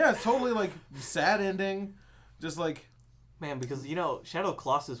depressing. Yeah, it's totally like sad ending. Just like, man, because Shadow of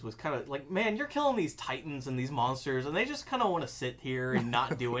Colossus was kind of like, man, you're killing these titans and these monsters, and they just kind of want to sit here and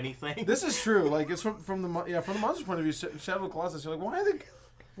not do anything. This is true. Like, it's from the monster's point of view. Shadow of Colossus, you're like, why are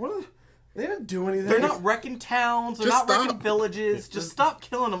they didn't do anything. They're not wrecking towns. They're not wrecking villages. Just stop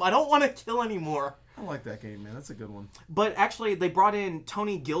killing them. I don't want to kill anymore. I like that game, man. That's a good one. But actually, they brought in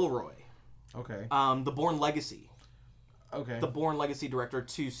Tony Gilroy. Okay. The Bourne Legacy. Okay. The Bourne Legacy director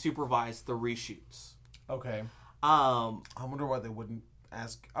to supervise the reshoots. Okay. I wonder why they wouldn't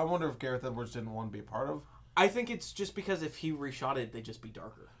ask. I wonder if Gareth Edwards didn't want to be a part of. I think it's just because if he reshot it, they'd just be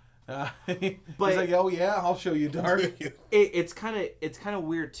darker. But he's like, oh yeah, I'll show you dark. It's kind of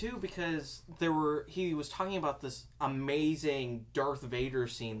weird too, because he was talking about this amazing Darth Vader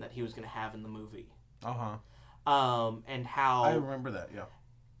scene that he was going to have in the movie. And how I remember that. Yeah.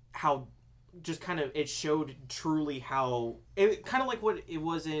 How just kind of it showed truly how it kind of like what it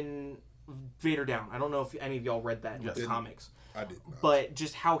was in Vader Down. I don't know if any of y'all read that in the comics. I did not. But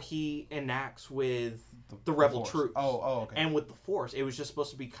just how he enacts with the rebel troops. Oh, okay. And with the Force. It was just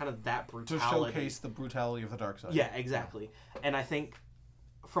supposed to be kind of that brutality. To showcase the brutality of the dark side. Yeah, exactly. And I think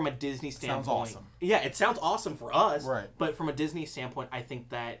from a Disney standpoint... Sounds awesome. Yeah, it sounds awesome for us. Right. But from a Disney standpoint, I think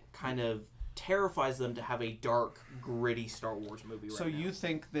that kind of terrifies them to have a dark, gritty Star Wars movie right now. So you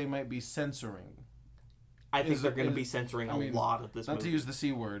think they might be censoring... I think they're going to be censoring a lot of this movie. Not to use the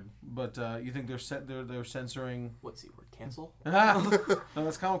C word, but you think they're censoring... What C word? Cancel? No,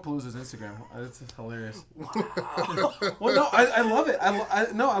 that's Comic Palooza's Instagram. It's hilarious. Well, no, I love it.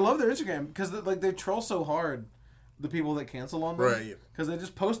 I love their Instagram because they troll so hard the people that cancel on them. Right. Because they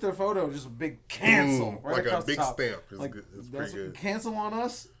just post their photo, just a big cancel. Right like across a big the top. stamp. It's pretty good. Cancel on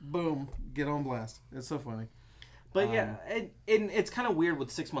us, boom, get on blast. It's so funny. But yeah, it's kind of weird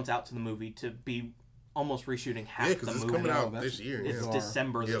with 6 months out to the movie to be almost reshooting half the movie. Yeah, because it's coming out this year. It's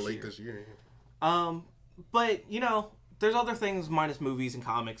December this year. Yeah, late this year. But, there's other things minus movies and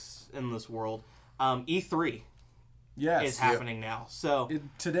comics in this world. E3 is happening now. So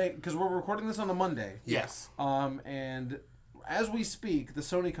today, because we're recording this on a Monday. Yes. And as we speak, the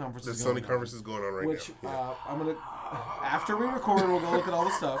Sony conference is going on right which, now. I'm going to... After we record, we'll go look at all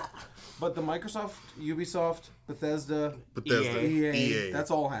the stuff. But the Microsoft, Ubisoft, Bethesda, EA,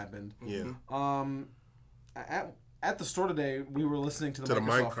 that's all happened. Yeah. At the store today, we were listening to the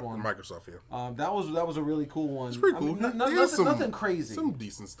Microsoft one. Microsoft, yeah. That was a really cool one. It's pretty cool. Nothing crazy. Some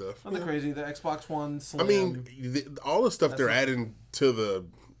decent stuff. Nothing crazy. The Xbox One Slim. I mean, all the stuff they're adding to the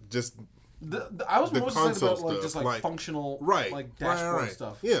just. I was most excited about just functional dashboard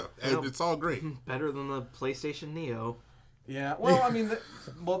stuff. Yeah, and it's all great. Better than the PlayStation Neo. Yeah, well, I mean,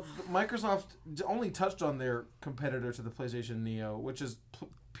 Microsoft only touched on their competitor to the PlayStation Neo, which is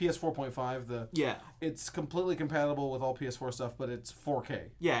PS4.5. It's completely compatible with all PS4 stuff, but it's 4K.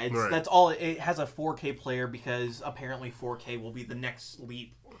 Yeah, that's all. It has a 4K player because apparently 4K will be the next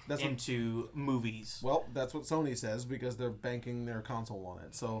leap into movies. Well, that's what Sony says because they're banking their console on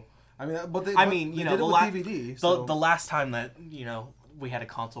it. So I mean, they did it with DVD. So. The last time that we had a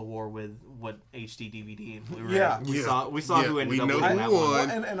console war with HD DVD and Blu-ray. Yeah, we saw who ended up winning that one.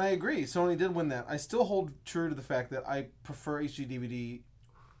 And I agree, Sony did win that. I still hold true to the fact that I prefer HD DVD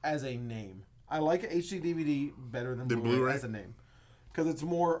as a name. I like HD DVD better than Blu-ray as a name because it's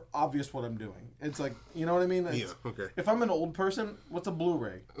more obvious what I'm doing. It's like, you know what I mean? Okay. If I'm an old person, what's a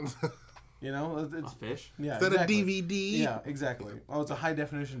Blu-ray? It's a fish. Yeah, is that a DVD? Yeah, exactly. Oh, it's a high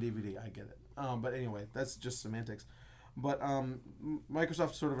definition DVD. I get it. But anyway, that's just semantics. But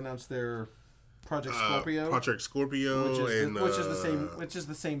Microsoft sort of announced their Project Scorpio. which is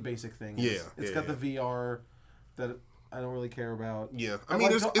the same basic thing. It's got the VR that I don't really care about. Yeah, I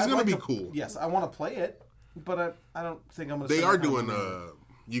mean it's going to be cool. Yes, I want to play it, but I don't think I'm going to. They are doing.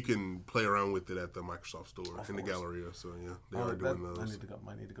 You can play around with it at the Microsoft store in the Galleria. So yeah, they are doing those. I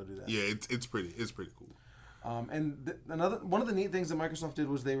need to go do that. Yeah, it's pretty cool. And one of the neat things that Microsoft did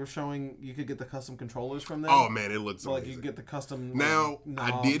was they were showing you could get the custom controllers from them. Oh man, it looks amazing. Like you could get the custom. Now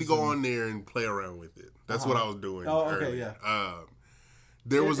I did go on there and play around with it. That's what I was doing. Oh, okay, earlier. yeah.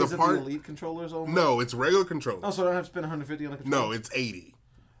 There was a part. Is it the Elite controllers only? No, it's regular controllers. Oh, so I don't have to spend $150 on a controller. No, it's $80.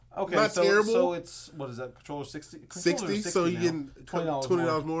 Okay, not terrible. So it's what is that? Controller 60. 60. So you get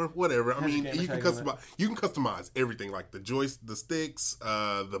 $20 more. Whatever. I mean, you can customize. You can customize everything, like the sticks,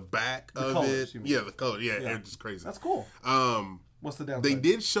 the back of colors, it. Yeah, the color. Yeah, it's just crazy. That's cool. What's the downside? They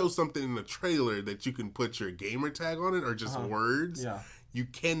did show something in the trailer that you can put your gamer tag on it or just words. Yeah. You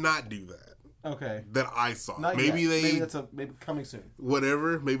cannot do that. Okay. That I saw. Maybe maybe coming soon.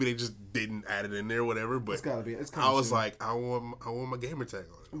 Whatever. Maybe they just didn't add it in there. Whatever. But it's gotta be. It's coming. I was soon. Like, I want my gamer tag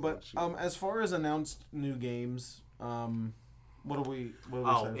on it. But as far as announced new games, what are we?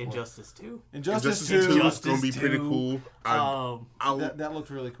 Injustice 2. Injustice 2 is gonna be pretty cool. That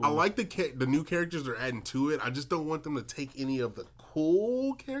looked really cool. I like the new characters they're adding to it. I just don't want them to take any of the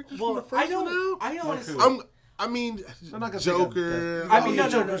cool characters from the first one out. I don't. I mean, Joker.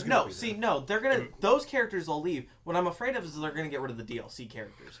 No. See, no, they're gonna. Those characters will leave. What I'm afraid of is they're gonna get rid of the DLC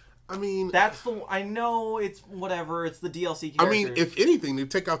characters. I mean, I know it's whatever. It's the DLC characters. I mean, if anything, they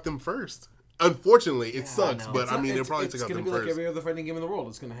take out them first. Unfortunately, it sucks, but they'll probably take out them first. It's going to be like every other fighting game in the world.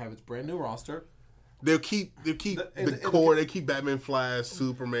 It's going to have its brand new roster. They'll keep the core. They keep Batman, Flash,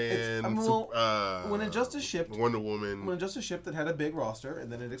 Superman. When Injustice shipped, Wonder Woman. When Injustice shipped, it had a big roster,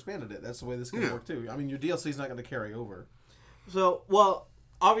 and then it expanded it. That's the way this is going to work too. I mean, your DLC is not going to carry over. So,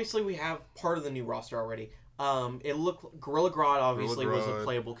 obviously we have part of the new roster already. It looked Gorilla Grodd obviously was a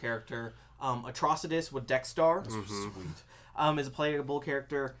playable character. Atrocitus with Dexstar, sweet. Is a playable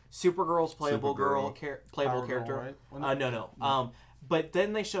character. Supergirl's playable character. Right? No. But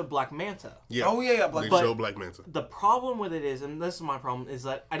then they showed Black Manta. Yeah. Oh yeah. They showed Black Manta. The problem with it is, and this is my problem, is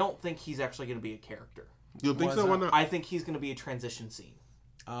that I don't think he's actually going to be a character. You don't think so? Why not? I think he's going to be a transition scene.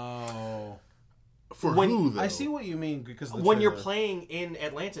 Oh. Who, though? I see what you mean, because when you're playing in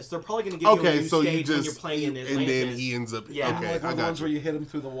Atlantis, they're probably going to give you a new stage when you're playing in Atlantis. And then he ends up... Yeah. Okay, like the ones where you hit him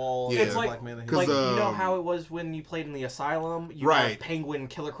through the wall. Yeah. It's like you know how it was when you played in the Asylum? You had Penguin,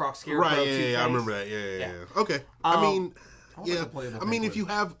 Killer Croc, Scarecrow, Right, I remember that. Yeah. Okay. I mean... I mean, if you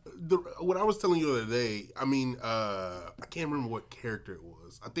have... what I was telling you the other day, I mean, I can't remember what character it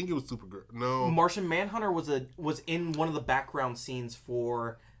was. I think it was Supergirl. No. Martian Manhunter was in one of the background scenes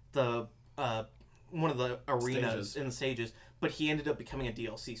for the... one of the arenas in the stages, but he ended up becoming a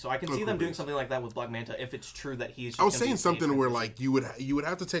DLC. So I can see them doing something like that with Black Manta if it's true that he's. I was saying something where like you would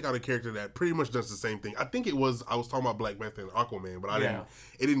have to take out a character that pretty much does the same thing. I think I was talking about Black Manta and Aquaman, but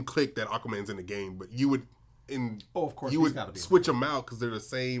it didn't click that Aquaman's in the game. But you would. Of course, you would switch them out because they're the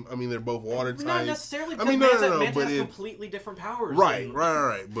same. I mean, they're both water types. Not necessarily. Manta has completely different powers.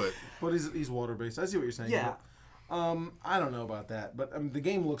 Right. But he's water based. I see what you're saying. Yeah. I don't know about that, but the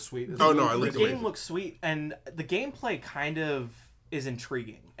game looks sweet. The game looks sweet, and the gameplay kind of is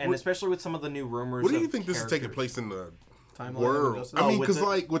intriguing, and especially with some of the new rumors. What do you think this is taking place in the world? I mean, because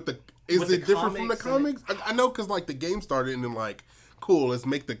is it different from the comics? I know because like the game started and then like. Cool, let's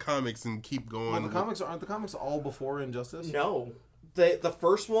make the comics and keep going. Well, aren't the comics all before Injustice? No, the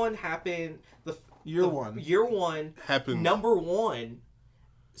first one happened. Year one happened. Number 1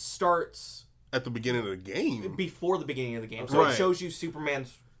 starts at the beginning of the game. Before the beginning of the game, so it shows you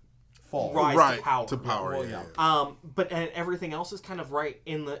Superman's fall, rise to power. Well, yeah. But everything else is kind of right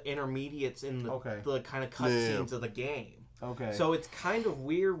in the intermediates in the kind of cutscenes of the game. Okay. So it's kind of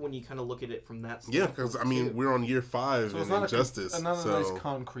weird when you kind of look at it from that standpoint. Yeah, because, I mean, we're on year 5 in Injustice. It's not a nice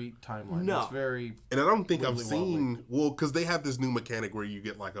concrete timeline. No. It's very... And I don't think I've seen... Well, because they have this new mechanic where you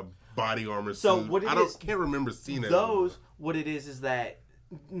get, like, a body armor so suit. What can't remember seeing it. What it is that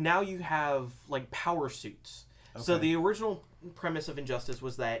now you have, like, power suits. Okay. So the original premise of Injustice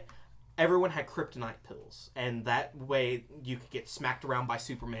was that everyone had kryptonite pills. And that way you could get smacked around by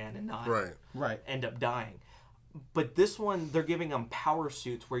Superman and not end up dying. But this one, they're giving them power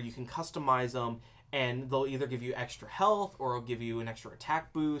suits where you can customize them, and they'll either give you extra health, or it'll give you an extra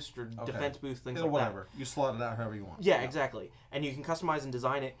attack boost, or defense boost, things like whatever. That. You slot it out however you want. Yeah, exactly. And you can customize and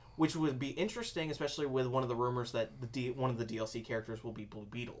design it, which would be interesting, especially with one of the rumors that one of the DLC characters will be Blue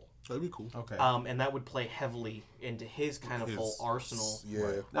Beetle. That'd be cool. Okay. And that would play heavily into his kind of whole arsenal.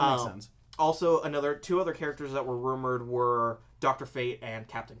 Yeah, that makes sense. Also, two other characters that were rumored were Dr. Fate and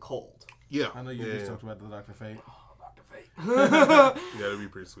Captain Cold. Yeah. I know you just talked about the Dr. Fate. Oh, Dr. Fate. Yeah, that'd be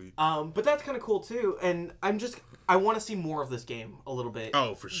pretty sweet. But that's kind of cool too, and I want to see more of this game a little bit.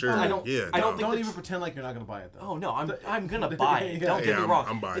 Oh, for sure. Don't even pretend like you're not going to buy it though. Oh no, I'm going to buy it. Don't get me wrong.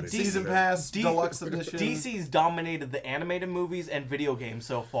 I'm buying it. Season Pass, Deluxe Edition. DC's dominated the animated movies and video games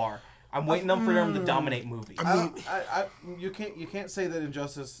so far. I'm waiting for them to dominate movies. I mean, you can't say that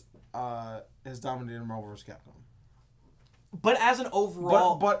Injustice has dominated Marvel vs. Capcom. But as an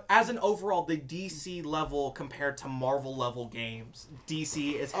overall, the DC level compared to Marvel level games,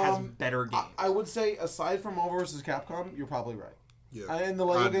 DC has better games. I would say aside from Marvel vs. Capcom, you're probably right. Yeah. And the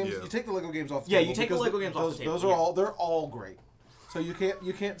Lego games, you take the Lego games off the table. Yeah, you take the Lego games off the table. Those are they're all great. So you can't,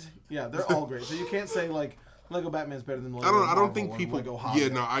 they're all great. So you can't say, like, Lego Batman's better than Lego I don't think people.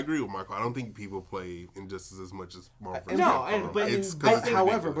 I agree with Michael. I don't think people play Injustice as much as Marvel. But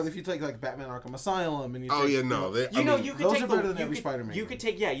however, if you take like Batman Arkham Asylum and you take, you could those take are better than every Spider-Man. You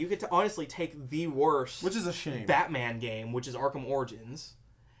could honestly take the worst, which is a shame, Batman game, which is Arkham Origins,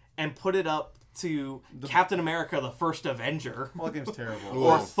 and put it up to Captain America: The First Avenger. Well, that game's terrible.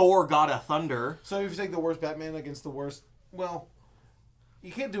 Or Thor: God of Thunder. So if you take the worst Batman against the worst, well,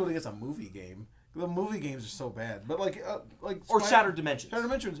 you can't do it against a movie game. The movie games are so bad, but Shattered Dimensions. Shattered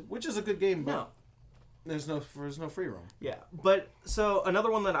Dimensions, which is a good game, but there's no free roam. Yeah, but so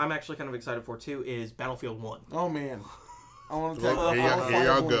another one that I'm actually kind of excited for too is Battlefield 1. Oh man, I want to talk. Here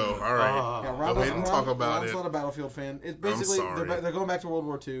y'all go. All right, go ahead and talk about it. Ron's not a Battlefield fan. It's basically they're going back to World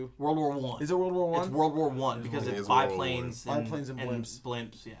War II. World War One. Is it World War One? It's World War One because it's biplanes and blimps.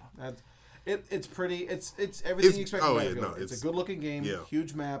 Blimps, yeah. It's pretty. It's everything you expect from Battlefield. It's a good looking game. Yeah.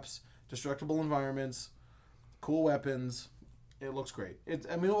 Huge maps. Destructible environments, cool weapons. It looks great. It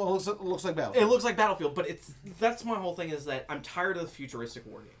looks like Battlefield. It looks like Battlefield, but that's my whole thing is that I'm tired of the futuristic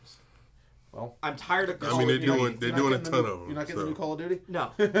war games. Well, I'm tired of. They're doing a ton of them. You're not getting the new Call of Duty?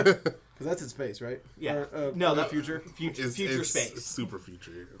 No, because that's in space, right? Yeah. Future space. It's super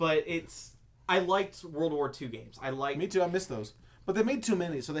future. Yeah. But I liked World War II games. Me too. I missed those. But they made too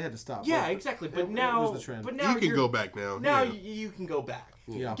many, so they had to stop. Yeah, exactly. But now, it was the trend. But now you can go back now. Now you can go back.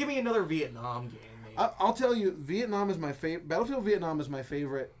 Yeah. Give me another Vietnam game. Maybe. I'll tell you, Vietnam is my favorite. Battlefield Vietnam is my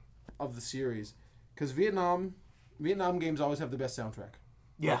favorite of the series because Vietnam games always have the best soundtrack.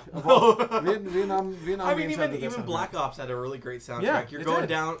 Yeah. Vietnam I mean, games even Black Ops had a really great soundtrack. Yeah, you're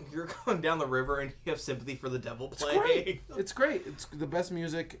going down the river and you have Sympathy for the Devil playing. It's great. It's the best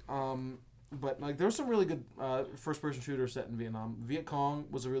music. But like, there's some really good first-person shooters set in Vietnam. Viet Cong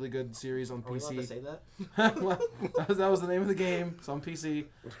was a really good series on PC. Are we allowed to say that? Well, that was the name of the game. It's on PC.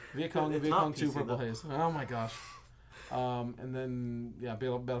 Viet Cong and Viet Cong 2 Purple Haze. Oh my gosh. And then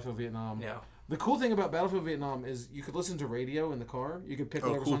Battlefield Vietnam. Yeah. The cool thing about Battlefield Vietnam is you could listen to radio in the car. You could pick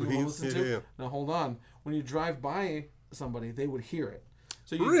whatever song you want to listen to. Yeah. Now hold on. When you drive by somebody, they would hear it.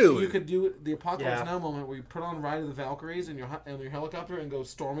 So you could do the Apocalypse Now moment where you put on Ride of the Valkyries in your helicopter and go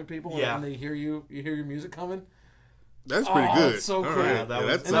storming people and they hear you hear your music coming. That's pretty good. That's so cool. Right. That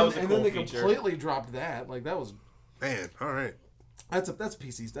was a cool then they feature. completely dropped that. Like that was all right. That's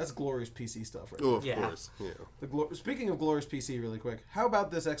PCs. That's glorious PC stuff, right? Oh, of course. Yeah. Speaking of glorious PC, really quick, how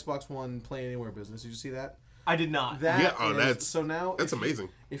about this Xbox One Play Anywhere business? Did you see that? I did not. That's amazing.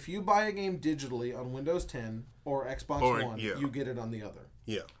 If you buy a game digitally on Windows 10 or Xbox One, you get it on the other.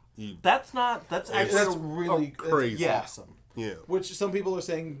 Yeah. That's really crazy. Awesome. Yeah. Which some people are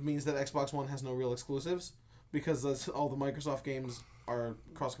saying means that Xbox One has no real exclusives because all the Microsoft games are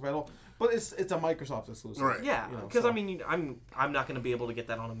cross-compatible. But it's a Microsoft exclusive. Right. Yeah. Because I mean, I'm not going to be able to get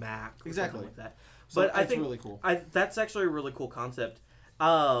that on a Mac or something like that. So but I think really cool. That's actually a really cool concept.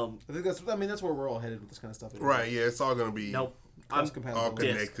 I think that's where we're all headed with this kind of stuff. Right. Yeah. It's all going to be. Nope. I'm all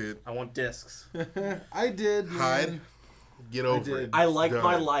connected. I want discs. I did. Hide. Get over it. I like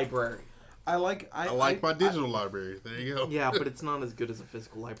my library. I like my digital library. There you go. Yeah, but it's not as good as a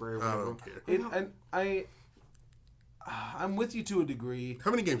physical library. I don't care. I'm with you to a degree. How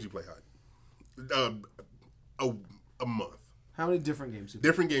many games you play, Hyde? A month. How many different games?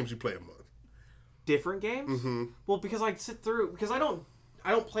 Different games you play a month. Different games? Mm-hmm. Well, because I sit through I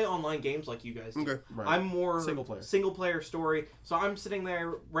don't play online games like you guys do. Okay. Right. I'm more single player story. So I'm sitting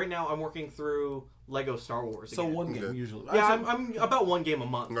there right now. I'm working through Lego Star Wars. So one game usually. Yeah, I'm about one game a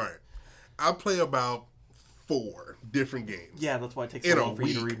month. Right. I play about 4 different games. Yeah, that's why it takes so long for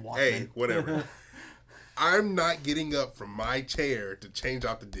you to read Watchmen. Hey, whatever. I'm not getting up from my chair to change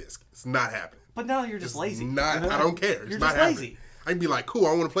out the disc. It's not happening. But now you're just lazy. I don't care. You're just lazy. I'd be like, cool,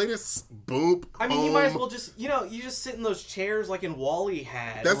 I want to play this. Boom. I mean, you might as well just, you just sit in those chairs like in WALL-E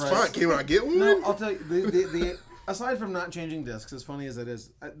had. That's fine. Can I get one? No, I'll tell you. The aside from not changing discs, as funny as it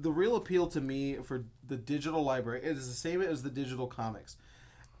is, the real appeal to me for the digital library, it is the same as the digital comics.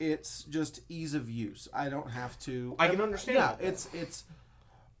 It's just ease of use. I don't have to. I can understand. Yeah, it's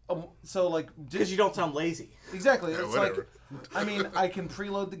so like because you don't sound lazy. Exactly. It's whatever. I mean, I can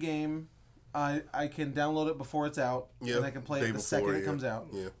preload the game. I can download it before it's out, and I can play it the second it comes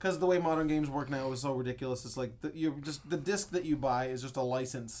out. Because the way modern games work now is so ridiculous. It's like the disc that you buy is just a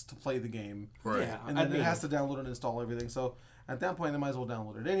license to play the game, right? Yeah, and then it has to download and install everything. So at that point, they might as well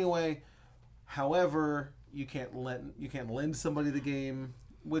download it anyway. However, you can't lend somebody the game.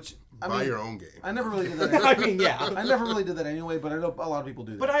 which buy your own game. I never really did that. I mean, yeah, I never really did that anyway, but I know a lot of people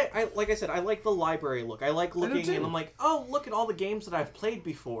do that. But I like I said, I like the library look. I like looking and I'm like, oh, look at all the games that I've played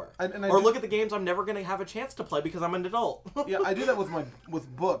before, look at the games I'm never going to have a chance to play because I'm an adult. Yeah, I do that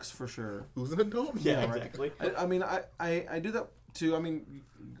with books for sure. Who's an adult? Yeah, exactly. Right. I mean, I do that too. I mean,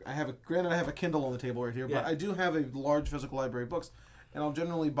 I have a Kindle on the table right here, but I do have a large physical library of books. And I'll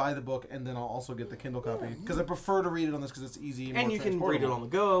generally buy the book, and then I'll also get the Kindle copy because I prefer to read it on this because it's easy and you can read it on the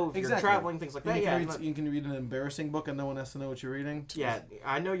go if you're traveling, things like that. You can read an embarrassing book, and no one has to know what you're reading. Yeah,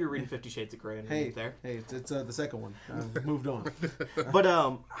 I know you're reading 50 Shades of Grey. Hey, it's the second one. I've moved on. But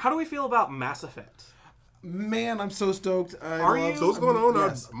how do we feel about Mass Effect? Man, I'm so stoked. Are you? So what's going on?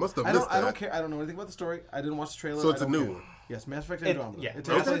 Yes. I must have missed that. I don't care. I don't know anything about the story. I didn't watch the trailer. So it's a new one. Yes, Mass Effect Andromeda. Yeah, it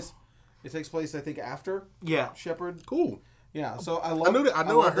takes place. I think after. Yeah, Shepard. Cool. Yeah, so I love. I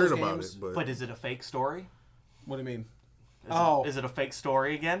know. I heard about it, but is it a fake story? What do you mean? Is it a fake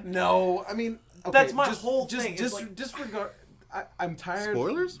story again? No, I mean that's my whole thing. Disregard. I'm tired.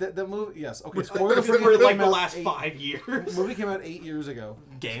 Spoilers? The movie, yes. Okay, spoilers for like the last 5 years. The movie came out 8 years ago.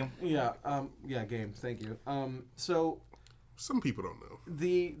 Game. Yeah. Game. Thank you. So. Some people don't know.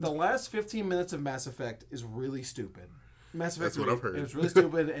 The last 15 minutes of Mass Effect is really stupid. Mass Effect. That's what I've heard. It's really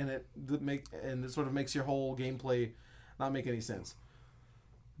stupid, and it sort of makes your whole gameplay not make any sense.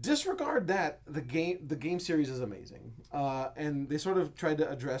 Disregard that. The game series is amazing, and they sort of tried to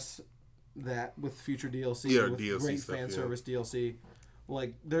address that with future DLC, with DLC great stuff, fan service DLC.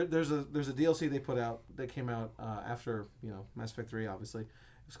 Like there's a DLC they put out that came out after Mass Effect 3, obviously.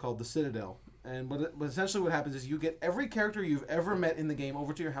 It's called The Citadel, but essentially what happens is you get every character you've ever met in the game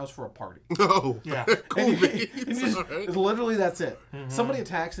over to your house for a party. Oh, yeah, cool. Literally that's it. Mm-hmm. Somebody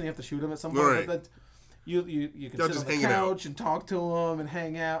attacks and you have to shoot them at some point. Right. But you can sit on the couch and talk to them and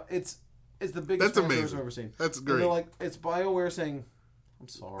hang out. It's the biggest fan service I've ever seen. That's great. And they're like, it's BioWare saying, I'm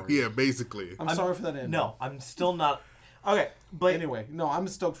sorry. Yeah, basically. I'm sorry for that ending. No, I'm still not. Okay, but anyway, no, I'm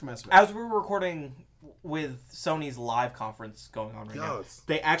stoked for Mass Effect. As we were recording with Sony's live conference going on right now,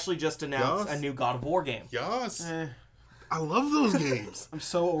 they actually just announced a new God of War game. Yes. I love those games. I'm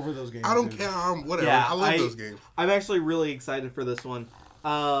so over those games. I don't care. Whatever. Yeah, I love those games. I'm actually really excited for this one.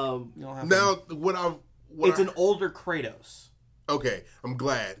 Now, it's an older Kratos. Okay, I'm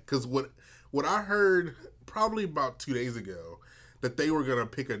glad because what I heard probably about 2 days ago that they were gonna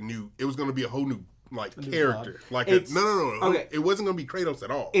pick it was gonna be a whole new character. No. Okay, it wasn't gonna be Kratos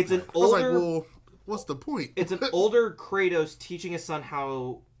at all. It's an older. I was like, well, what's the point? It's an older Kratos teaching his son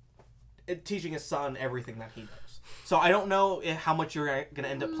everything that he knows. So I don't know how much you're going to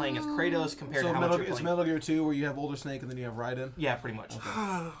end up playing as Kratos compared to how much you're playing. It's Metal Gear 2 where you have older Snake and then you have Raiden? Yeah, pretty much. Okay.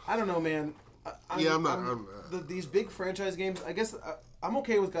 I don't know, man. I'm not. These big franchise games, I guess I'm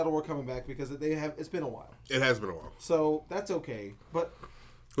okay with God of War coming back because it's been a while. It has been a while. So that's okay. But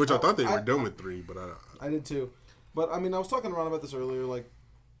which I thought they were done with 3, but I did too. But I mean, I was talking to Ron about this earlier. Like,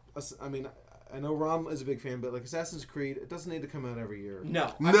 I mean, I know Ron is a big fan, but like Assassin's Creed, it doesn't need to come out every year.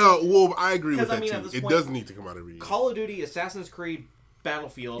 No. Well, I agree with that too. It does need to come out every year. Call of Duty, Assassin's Creed,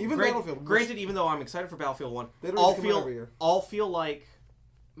 Battlefield. Battlefield. Granted, even though I'm excited for Battlefield 1, they don't come out every year. All feel like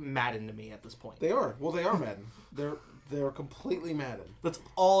Madden to me at this point. They are. Well, they are Madden. They're completely Madden. That's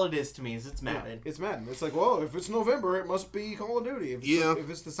all it is to me. It's Madden. Yeah, it's Madden. It's like, well, if it's November, it must be Call of Duty. If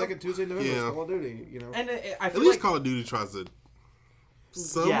it's the second Tuesday in November, it's Call of Duty. And I feel at least Call of Duty tries to.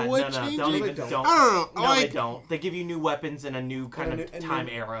 Somewhat don't. I don't know. No, they don't. They give you new weapons and a new kind of time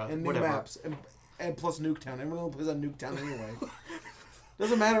era. And new maps. And plus Nuketown. Everyone plays on Nuketown anyway.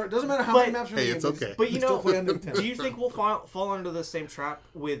 Doesn't matter how many maps are in the game. It's okay. But do you think we'll fall under the same trap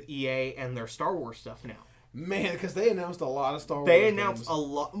with EA and their Star Wars stuff now? Man, because they announced a lot of Star Wars games. They announced a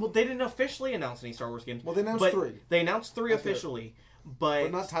lot. Well, they didn't officially announce any Star Wars games. Well, they announced 3. They announced 3 officially.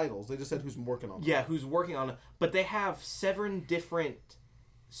 But not titles. They just said who's working on them. Yeah, who's working on it. But they have 7 different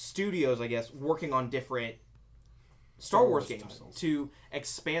studios, I guess, working on different Star Wars games titles to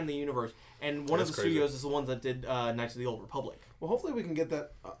expand the universe. And one of the studios is the one that did Knights of the Old Republic. Well, hopefully we can get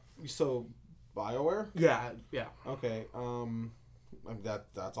that. So, BioWare? Yeah. Okay.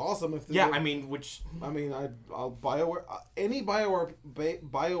 That's awesome. I'll BioWare any BioWare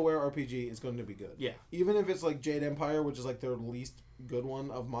RPG is going to be good. Yeah. Even if it's like Jade Empire, which is like their least good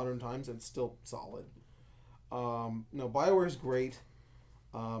one of modern times, it's still solid. No, BioWare is great.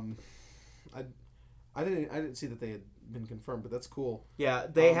 I didn't see that they had been confirmed, but that's cool. Yeah,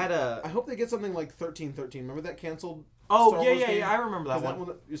 they had a. I hope they get something like 1313. Remember that canceled? Oh, Star Wars game? I remember that one. That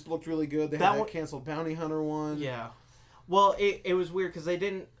one just looked really good. They had that canceled Bounty Hunter one. Yeah. Well, it was weird because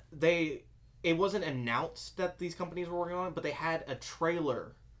it wasn't announced that these companies were working on it, but they had a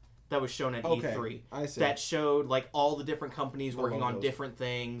trailer that was shown at E3. I see. That showed like all the different companies working on different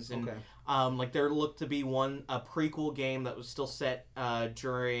things, and like there looked to be a prequel game that was still set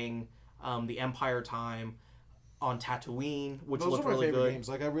during the Empire time on Tatooine, which looked really good. Those are my favorite games.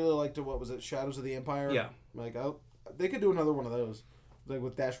 Like I really liked what was it, Shadows of the Empire? Yeah. Like they could do another one of those, like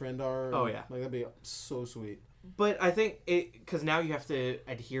with Dash Rendar. Oh yeah. Like that'd be so sweet. But I think because now you have to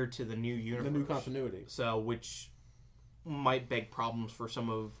adhere to the new universe, the new continuity. So which might beg problems for some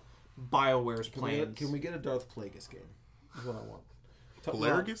of BioWare's plans. Can we get a Darth Plagueis game? That's what I want.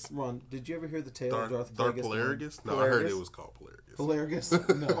 Plagueis? Ron, did you ever hear the tale of Darth Plagueis? Plagueis? No, I heard it was called Plagueis.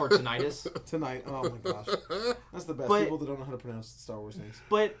 Plagueis? No. Or Tinnitus? Tonight. Oh my gosh. That's the best. People that don't know how to pronounce Star Wars names.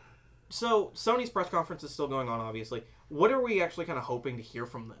 But, so, Sony's press conference is still going on, obviously. What are we actually kind of hoping to hear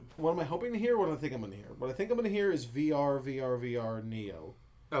from them? What am I hoping to hear? What do I think I'm going to hear? What I think I'm going to hear is VR Neo.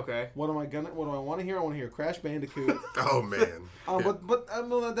 Okay. What do I want to hear? I want to hear Crash Bandicoot. Oh man. But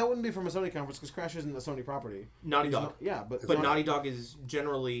no, that wouldn't be from a Sony conference because Crash isn't a Sony property. Naughty Dog. But Naughty Dog is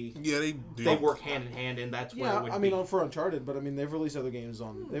generally they work hand in hand, and that's where it would be. For Uncharted, but I mean they've released other games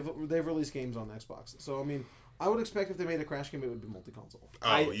on they've released games on Xbox. So I mean I would expect if they made a Crash game it would be multi-console.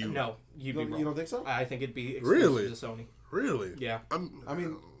 No, you'd be wrong. You don't think so? I think it'd be exclusive to Sony. Really? Yeah. I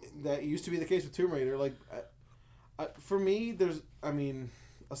mean that used to be the case with Tomb Raider. Like for me,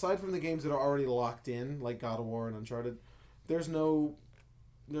 aside from the games that are already locked in, like God of War and Uncharted, there's no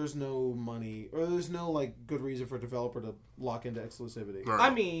money or there's no like good reason for a developer to lock into exclusivity. Right. I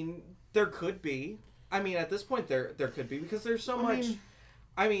mean, there could be. I mean, at this point, there could be because there's so much.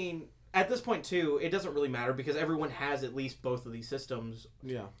 I mean, at this point too, it doesn't really matter because everyone has at least both of these systems.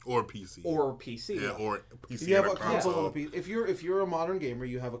 Yeah. Or PC. Yeah, or PC. You have a console and a PC. If you're a modern gamer,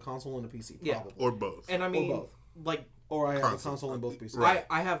 you have a console and a PC. Probably. Yeah. Or both. And I mean, or both. Like. Or I have a console and both PCs. Right.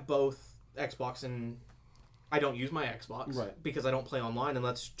 I have both Xbox and I don't use my Xbox because I don't play online, and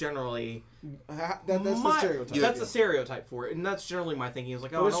that's generally that's the stereotype. That's the stereotype for it, and that's generally my thinking. Is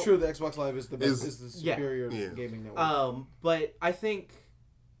like, oh, it's true. The Xbox Live is the best, is the superior gaming network. But I think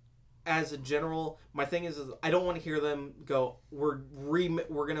as a general, my thing is I don't want to hear them go. We're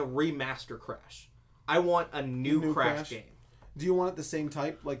gonna remaster Crash. I want a new Crash game. Do you want it the same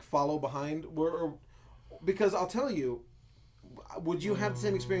type, like follow behind? Because I'll tell you, would you have the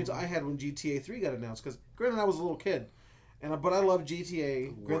same experience I had when GTA 3 got announced? Because granted, I was a little kid, but I loved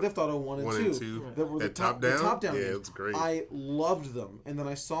GTA, Grand Theft Auto 1 and 2. That were the top down games. Yeah, it's great. I loved them. And then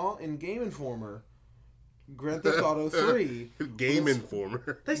I saw in Game Informer, Grand Theft Auto 3. Game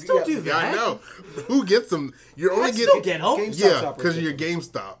Informer. They still do that. Yeah, I know. Who gets them? You're only getting. Still get them. GameStop because of your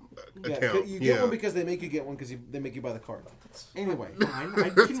GameStop account. You get one because they make you get one because they make you buy the card. Anyway, fine. I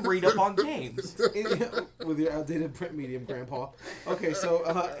can read up on games with your outdated print medium, Grandpa. Okay, so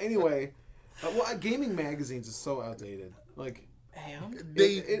anyway, gaming magazines is so outdated. Like,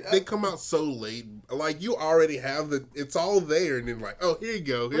 they come out so late. Like you already have it's all there, and then like, oh, here you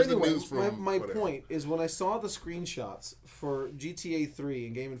go. Here's the news from. My point is when I saw the screenshots for GTA 3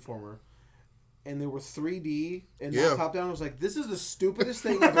 and Game Informer. And they were 3D and not top down. I was like, this is the stupidest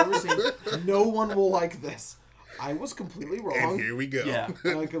thing I've ever seen. No one will like this. I was completely wrong. And here we go. Yeah.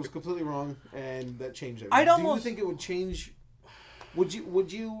 Like, I was completely wrong, and that changed everything. Do you think it would change? Would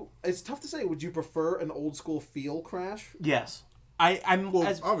you? It's tough to say. Would you prefer an old school feel Crash? Yes. I'm.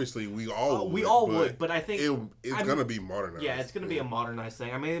 Well, obviously, we all would, but I think it's gonna be modernized. Yeah, it's gonna be a modernized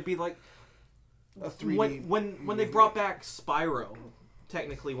thing. I mean, it'd be like a 3D. When they brought back Spyro.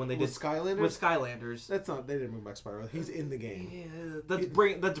 Technically, when they did Skylanders? With Skylanders, they didn't bring back Spyro. He's in the game. Yeah,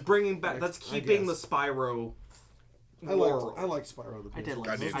 that's bringing back. That's keeping the Spyro. I liked Spyro. I did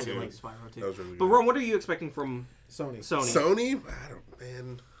like Spyro too. That was really but Ron, what are you expecting from Sony? Sony?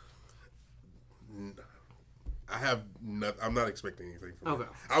 I have I'm not expecting anything from them.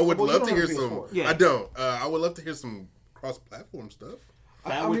 I would love to hear some. Yeah. I don't. I would love to hear some cross-platform stuff.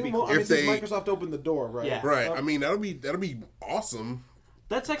 That would be cool. Since Microsoft opened the door, right? Yeah. Right. I mean, that'll be awesome.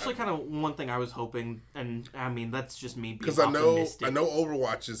 That's actually kind of one thing I was hoping, and I mean that's just me being optimistic. I know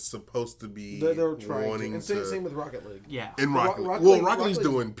Overwatch is supposed to be. They're trying to. Same with Rocket League. Yeah. And Rocket League's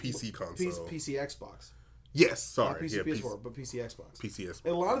doing PC console. PC Xbox. Yes, sorry. Not PC PS4, but PC Xbox. PC Xbox.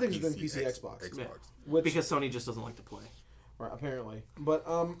 A lot of things have been PC Xbox. Yeah. Because Sony just doesn't like to play. Right, apparently. But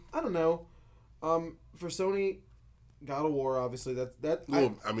I don't know. For Sony, God of War, obviously that.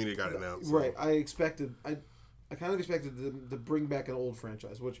 Well, I mean, it got announced. So. Right. I kind of expected them to bring back an old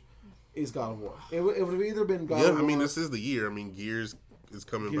franchise, which is God of War. It would have either been God of War. Yeah, I mean, this is the year. I mean, Gears is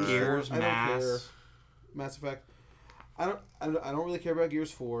coming back. Gears, Mass Effect. I don't really care about Gears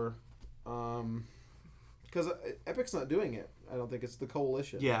 4, because Epic's not doing it. I don't think it's the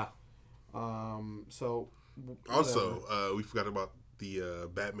Coalition. Yeah. So. Also, we forgot about the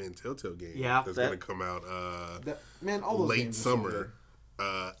Batman Telltale game. Yeah, that's going to come out. All those late summer.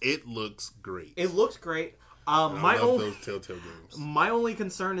 It looks great. It looks great. I love those Telltale games. My only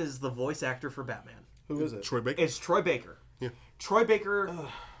concern is the voice actor for Batman. Who is it? Troy Baker. It's Troy Baker. Yeah. Troy Baker.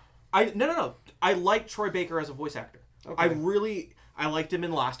 No. I like Troy Baker as a voice actor. Okay. I liked him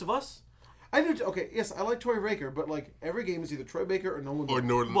in Last of Us. I do. Okay, yes, I like Troy Baker, but like every game is either Troy Baker or Nolan. Or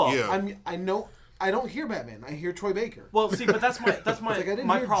Norton. Well, yeah. I know. I don't hear Batman. I hear Troy Baker. Well, see, but that's my like, I didn't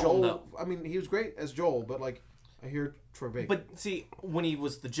my hear problem. Joel. I mean, he was great as Joel, but like I hear Troy Baker. But see, when he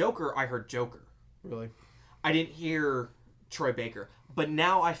was the Joker, I heard Joker. Really? I didn't hear Troy Baker. But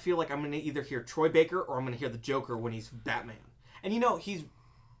now I feel like I'm going to either hear Troy Baker or I'm going to hear the Joker when he's Batman. And he's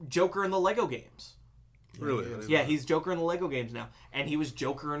Joker in the Lego games. Really? Yeah, he's Joker in the Lego games now. And he was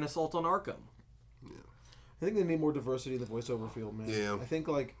Joker in Assault on Arkham. Yeah. I think they need more diversity in the voiceover field, man. Yeah. I think,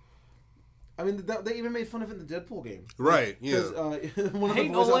 they even made fun of it in the Deadpool game. Right, yeah. Because one of the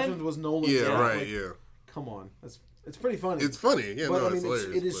voice options was Nolan. Yeah, right, yeah. Come on. It's pretty funny. It's funny, yeah. But, it's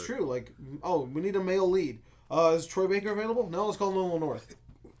hilarious. It is true. Like, we need a male lead. Is Troy Baker available? No, let's call Nolan North.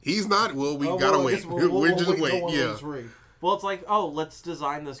 He's not. Well, we gotta wait. We'll just wait. Yeah. Well, it's like, let's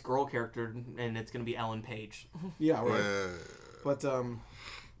design this girl character, and it's going to be Ellen Page. Yeah, right. But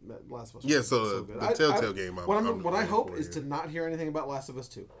Last of Us. Yeah, so the Telltale game. What I hope is to not hear anything about Last of Us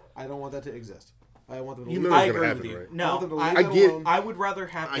 2. I don't want that to exist. I want them to. I agree with you. Right? No, I get. I would rather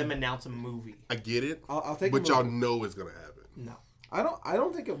have them announce a movie. I get it. I'll take. But y'all know it's going to happen. No, I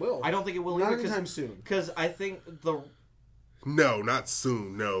don't think it will. I don't think it will not either. Anytime soon. Because I think the. No, not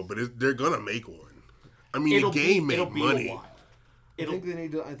soon. No, but they're gonna make one. I mean, the game made money. I think they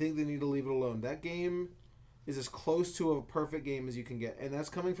need to leave it alone. That game is as close to a perfect game as you can get, and that's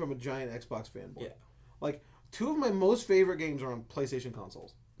coming from a giant Xbox fanboy. Yeah. Like, two of my most favorite games are on PlayStation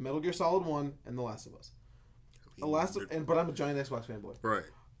consoles: Metal Gear Solid 1 and The Last of Us. But I'm a giant Xbox fanboy. Right.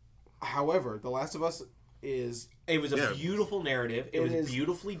 However, The Last of Us is. It was a beautiful narrative. It was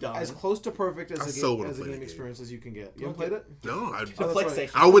beautifully done. As close to perfect as a game experience as you can get. You haven't played it? No,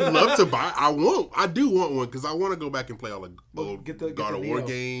 PlayStation. I would love to buy. I do want one because I want to go back and play all the old God of War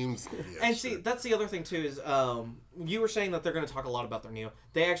games. Yeah, and see, that's the other thing too is you were saying that they're going to talk a lot about their Neo.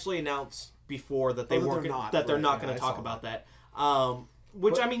 They actually announced before that they're not going to talk about that. I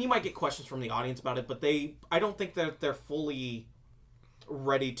mean, you might get questions from the audience about it, but I don't think that they're fully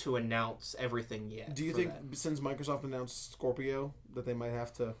ready to announce everything yet. Do you think since Microsoft announced Scorpio that they might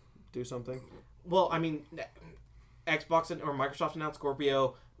have to do something? Well, I mean, Xbox or Microsoft announced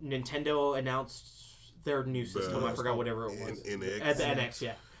Scorpio. Nintendo announced their new system. I forgot whatever it was. NX. At the NX,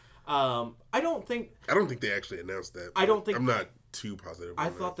 yeah. I don't think they actually announced that. I'm not too positive. I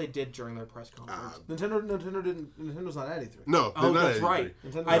thought they did during their press conference. Nintendo's not at E3. No, that's right.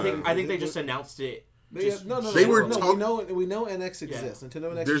 I think they just announced it. We know NX exists.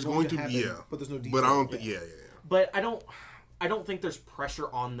 Nintendo NX. There's going to be, but there's no detail. But I don't think, But I don't think there's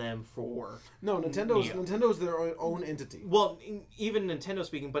pressure on them for. No, Nintendo's their own entity. Well, even Nintendo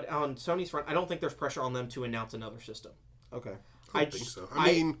speaking, but on Sony's front, I don't think there's pressure on them to announce another system. Okay. I think so.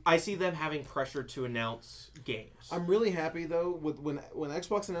 I see them having pressure to announce games. I'm really happy though with when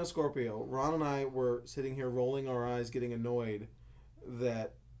Xbox announced Scorpio. Ron and I were sitting here rolling our eyes, getting annoyed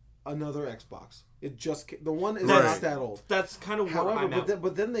that another Xbox. The one is not that old. That's kind of where I'm at.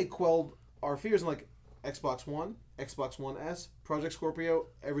 But then they quelled our fears and like Xbox One, Xbox One S, Project Scorpio.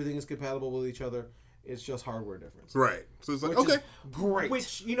 Everything is compatible with each other. It's just hardware difference. Right. So it's like, okay. Great.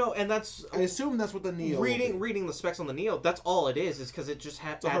 Which, and that's... I assume that's what the Neo Reading the specs on the Neo, that's all it is because it just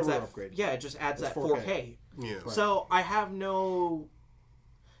adds that... Upgrade. Yeah, it just adds that 4K. Yeah. Right. So I have no...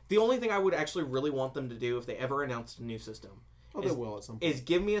 The only thing I would actually really want them to do if they ever announced a new system they will at some point. Is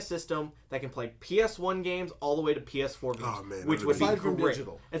give me a system that can play PS1 games all the way to PS4 games. Oh, man. Which would be great. From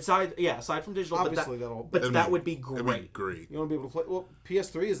digital. Aside from digital. Obviously, that would be great. That'd be great. You want to be able to play... Well,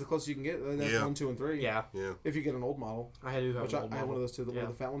 PS3 is the closest you can get. That's 1, 2, and 3. Yeah. If you get an old model. I do have an old model. I have one of those too. One of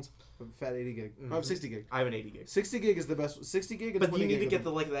the fat ones. The fat 80 gig. Mm-hmm. I have 60 gig. I have an 80 gig. 60 gig is the best. 60 gig and 20 gig. But you need to get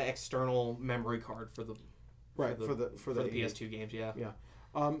the external memory card for the... Right, for the PS2 games, yeah. Yeah.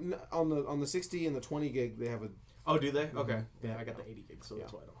 On the 60 and the 20 gig, they have a... Oh, do they? Okay. Yeah, I got the 80 gig, so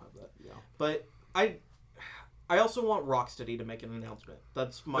that's why I don't have that. Yeah. But I also want Rocksteady to make an announcement.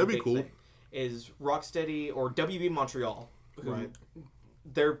 That's my big thing. Is Rocksteady or WB Montreal, who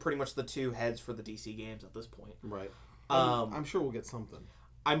they're pretty much the two heads for the DC games at this point. Right. I'm sure we'll get something.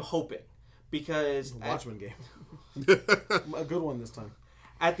 I'm hoping because Watchmen game. A good one this time.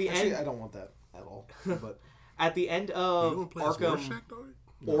 At the end, I don't want that at all. But at the end of Arkham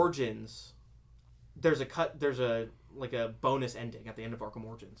Origins, there's a bonus ending at the end of Arkham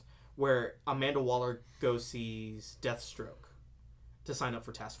Origins where Amanda Waller goes sees Deathstroke, to sign up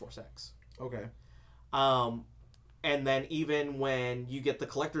for Task Force X. Okay. And then even when you get the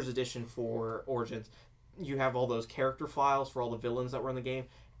collector's edition for Origins, you have all those character files for all the villains that were in the game,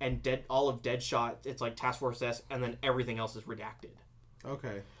 and all of Deadshot, it's like Task Force S, and then everything else is redacted.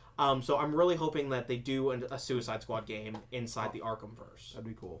 Okay. So I'm really hoping that they do a Suicide Squad game inside the Arkhamverse. That'd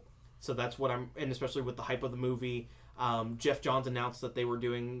be cool. So that's what and especially with the hype of the movie. Jeff Johns announced that they were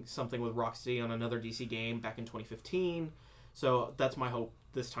doing something with Rocksteady on another DC game back in 2015. So that's my hope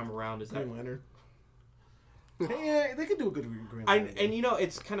this time around. Is that Green Lantern? Yeah, they could do a good Green Lantern. And you know,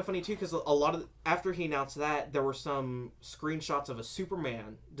 it's kind of funny too because a lot of after he announced that, there were some screenshots of a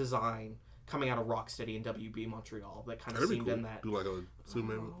Superman design coming out of Rocksteady and WB Montreal that kind of seemed cool. In that. Do like a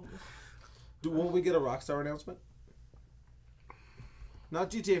Superman. Will we get a Rockstar announcement? Not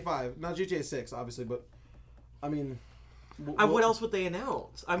GTA 5, not GTA 6, obviously, but I mean, what else would they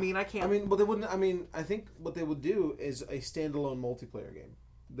announce? I mean, I can't. I mean, but they wouldn't. I mean, I think what they would do is a standalone multiplayer game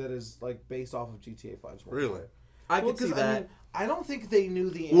that is like based off of GTA 5's multiplayer. Really? I could see that. I mean, I don't think they knew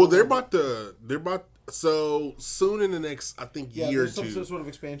the. Well, they're about so soon in the next, I think, year or two. Some sort of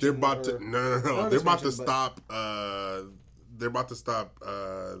expansion. They're about to no. They're about to stop. They're about to stop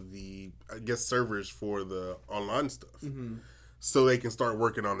the servers for the online stuff, so they can start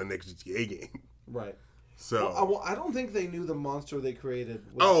working on the next GTA game. Right. So well, I don't think they knew the monster they created.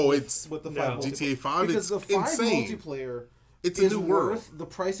 With the 5 GTA 5. Because the 5 insane. Multiplayer. It's a new world. Worth the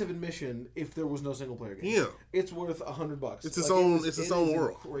price of admission if there was no single player game. Yeah, it's worth $100. It's its own. It's its own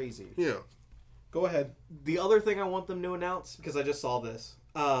world. Crazy. Yeah. Go ahead. The other thing I want them to announce, because I just saw this.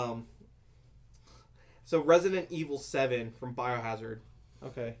 So Resident Evil 7 from Biohazard,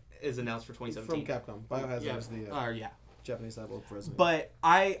 is announced for 2017 from Capcom. Biohazard is the Japanese title of Resident. But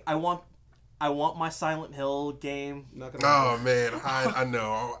I want my Silent Hill game. Oh man, I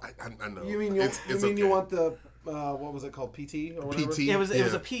know. I know. You mean you want the what was it called? PT or whatever? PT. It was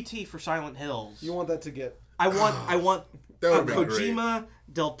a PT for Silent Hills. You want that to get? I want Kojima,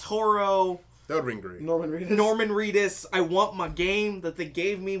 Del Toro. That would have been great. Norman Reedus. I want my game that they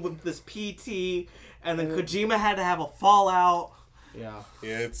gave me with this PT, and then Kojima had to have a Fallout. Yeah.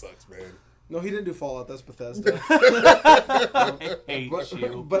 Yeah, it sucks, man. No, he didn't do Fallout. That's Bethesda. I hate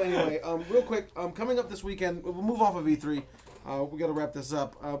you. But anyway, real quick, coming up this weekend, we'll move off of E3. We got to wrap this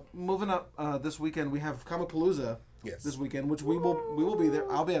up. Moving up this weekend, we have Comicpalooza this weekend, which we will be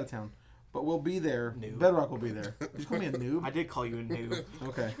there. I'll be out of town, but we'll be there. Noob. Bedrock will be there. Did you call me a noob? I did call you a noob.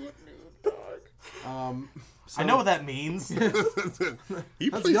 Okay. I know what that means. He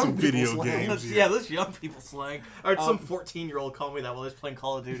plays some video games. Yeah, that's young people slang. Or some 14-year-old called me that while he was playing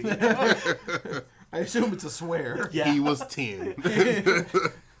Call of Duty. I assume it's a swear. Yeah. He was 10.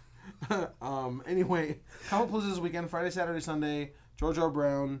 Anyway, Comicpalooza this weekend, Friday, Saturday, Sunday. George R.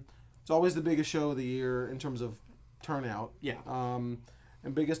 Brown. It's always the biggest show of the year in terms of turnout. Yeah. And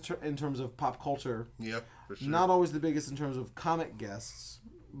biggest in terms of pop culture. Yeah, for sure. Not always the biggest in terms of comic guests,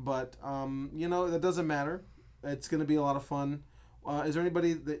 but that doesn't matter. It's going to be a lot of fun. Is there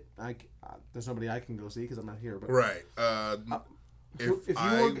anybody that there's nobody I can go see because I'm not here. But right. If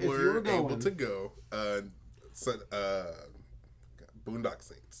I were able to go, Boondock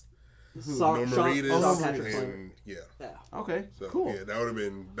Saints. Norman Reedus and Okay. So, cool. Yeah, that would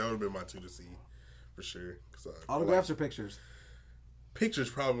have been my 2 to see for sure. Autographs or pictures?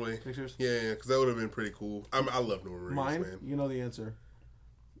 Pictures probably. Pictures. Yeah, because that would have been pretty cool. I love Norman Reedus. Mine, man. You know the answer.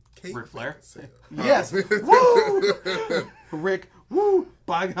 Ric Flair. Yes. Woo! Rick. Woo!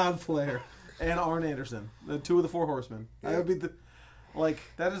 By God, Flair and Arn Anderson, the 2 of the 4 Horsemen. Yeah. I would be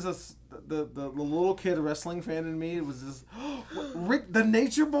that is the little kid wrestling fan in me. It was just Rick, the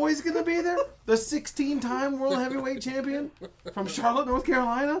Nature Boy's gonna be there. The 16-time world heavyweight champion from Charlotte, North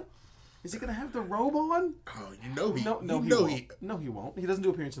Carolina. Is he gonna have the robe on? Oh, you know he. No, he won't. He doesn't do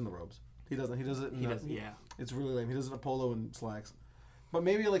appearances in the robes. He doesn't. He does it. Yeah. It's really lame. He does it in a polo and slacks. But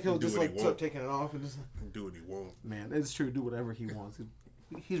maybe he'll just start taking it off and just do what he wants. Man, it's true. Do whatever he wants.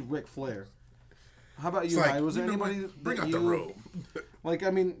 He's Ric Flair. How about you, Guy? Was there anybody bring out the robe?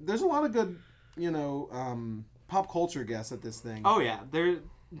 There's a lot of good, pop culture guests at this thing. Oh yeah, they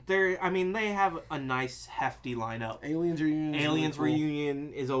have a nice hefty lineup. Aliens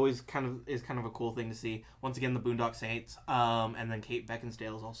Reunion is always kind of a cool thing to see. Once again, the Boondock Saints, and then Kate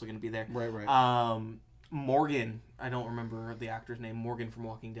Beckinsale is also going to be there. Right. Morgan, I don't remember the actor's name. Morgan from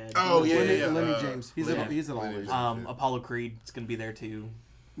Walking Dead. Oh yeah, Lenny James. He's at always. Apollo Creed is going to be there too.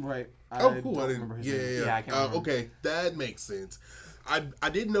 Right. Cool. I didn't remember his name. Yeah, I can't remember. Okay, that makes sense. I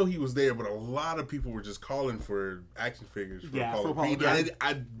didn't know he was there, but a lot of people were just calling for action figures for Apollo Creed.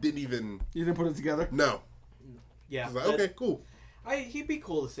 I didn't even. You didn't put it together? No. Yeah. I was like, okay, cool. He'd be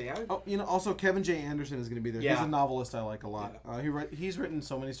cool to see. Also Kevin J. Anderson is going to be there. Yeah. He's a novelist I like a lot. Yeah. He's written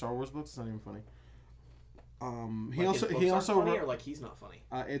so many Star Wars books. It's not even funny. He also funny or like he's not funny.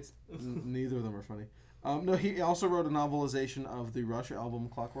 It's neither of them are funny. No, he also wrote a novelization of the Rush album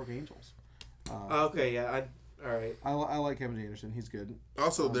Clockwork Angels. Okay, yeah, all right. I like Kevin J. Anderson. He's good.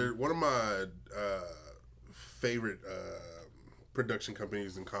 Also, they're one of my favorite production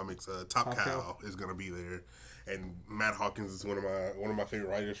companies in comics. Top Cow is going to be there, and Matt Hawkins is one of my favorite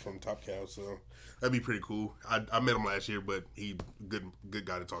writers from Top Cow. So that'd be pretty cool. I met him last year, but he good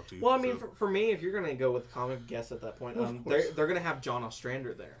guy to talk to. Well, I mean, for me, if you're going to go with comic guests at that point, they're going to have John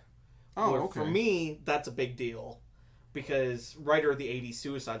Ostrander there. Oh, okay. For me, that's a big deal. Because writer of the 80s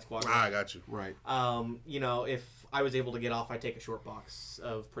Suicide Squad. I got you. Right. If I was able to get off, I'd take a short box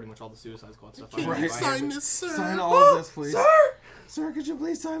of pretty much all the Suicide Squad stuff. Can you sign this, sir? Sign all of this, please. Sir, could you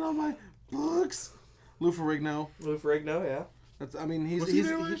please sign all my books? Lou Ferrigno, yeah. Was he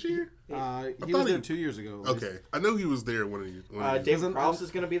there last year? He was there 2 years ago. Okay. I know he was there one of these. David Prowse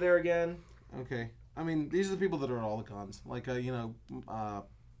is going to be there again. Okay. I mean, these are the people that are at all the cons. Like, Chewbacca.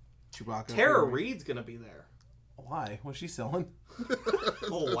 Tara Reid's going to be there. Why? What's she selling?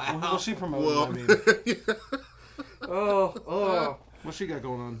 Oh, wow. What's she promoting? Well, I mean, oh. What's she got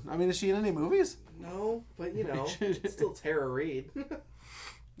going on? I mean, is she in any movies? No, but it's still Tara Reid.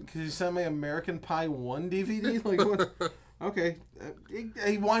 Could you send me American Pie 1 DVD? Like, what? Okay.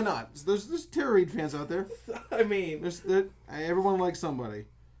 Hey, why not? There's Tara Reid fans out there. I mean, everyone likes somebody.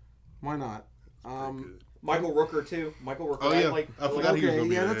 Why not? Michael Rooker too. Michael Rooker. Oh yeah, I forgot he was gonna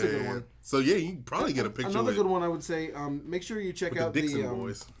be there. That's a good one. So yeah, you can probably get a picture. Another good one I would say. Make sure you check out the Dixon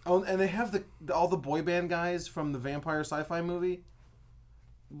Boys. Oh, and they have all the boy band guys from the vampire sci-fi movie,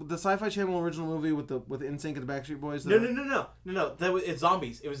 the Sci-Fi Channel original movie with NSYNC and the Backstreet Boys. No. It's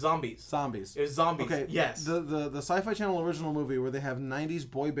zombies. It was zombies. Zombies. It was zombies. Okay. Yes. The Sci-Fi Channel original movie where they have '90s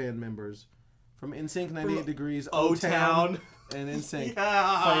boy band members from NSYNC, 98 Degrees, O-Town, and NSYNC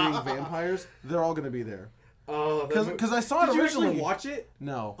fighting vampires. They're all going to be there. Oh, because I saw it originally. Did you actually watch it?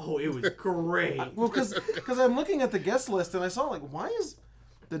 No. Oh, it was great. Well, because I'm looking at the guest list and I saw why is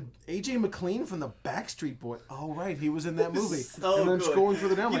the AJ McLean from the Backstreet Boys? Oh, right, he was in that movie. And then scrolling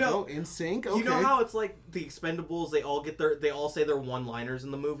further down, NSYNC. Okay. You know how it's like the Expendables? They all say their one-liners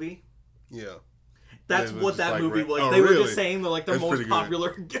in the movie. Yeah. That's what that movie was. They were just saying they're their most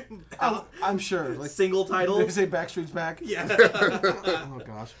popular. I'm sure. Single title. They say Backstreet's back. Yeah. Oh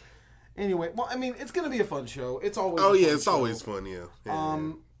gosh. Anyway, well, I mean, it's going to be a fun show. It's always. Oh yeah, it's always fun. Yeah.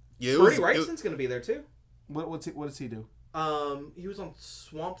 Bernie Wrightson's going to be there too. What does he do? He was on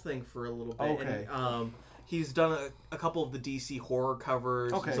Swamp Thing for a little bit. Okay. And, he's done a couple of the DC horror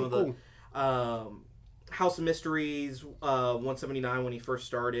covers. Okay. Some of the House of Mysteries 179 when he first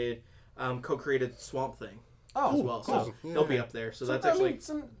started. Co-created Swamp Thing as well. Cool. So he'll be up there. So that's actually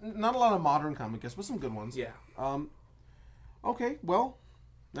not a lot of modern comic guests, but some good ones. Yeah. Okay. Well,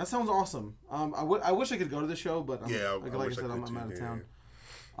 that sounds awesome. I wish I could go to the show, but like I said, I'm out of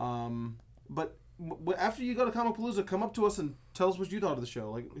town. But after you go to Comicpalooza, come up to us and tell us what you thought of the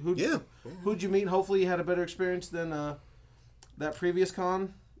show. Like who'd you meet? Hopefully, you had a better experience than that previous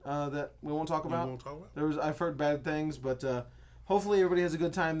con that we won't talk about. I've heard bad things, but. Hopefully everybody has a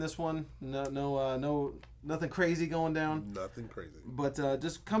good time this one. No, nothing crazy going down. Nothing crazy. But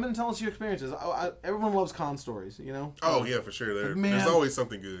just come in and tell us your experiences. Everyone loves con stories, Oh yeah, for sure. There's always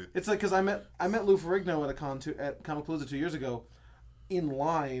something good. It's like because I met Lou Ferrigno at Comicpalooza 2 years ago, in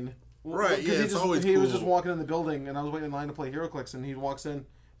line. Right. Yeah. He was just walking in the building, and I was waiting in line to play HeroClix, and he walks in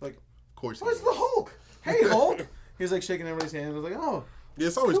like, of course. Where's the Hulk? Hey Hulk. He's like shaking everybody's hand. I was like, oh. Yeah,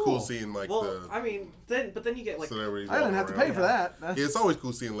 it's always cool seeing then you get celebrities. I didn't have to pay for that. Yeah, it's always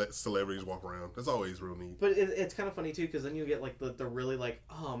cool seeing celebrities walk around. That's always real neat. But it's kind of funny too because then you get the really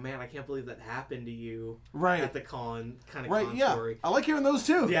oh man, I can't believe that happened to you at the con kind of con story. I like hearing those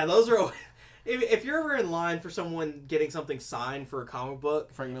too. Yeah, those are. If you're ever in line for someone getting something signed for a comic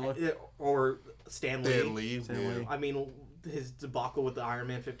book, Frank Miller or Stan Lee. I mean. His debacle with the Iron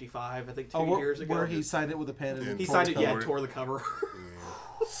Man 55, I think 2 years ago. Where he signed it with a pen and he signed it, tore the cover.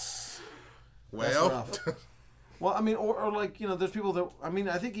 Well, well, I mean, or there's people that, I mean,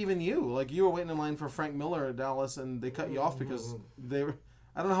 I think even you were waiting in line for Frank Miller at Dallas, and they cut you off because they were,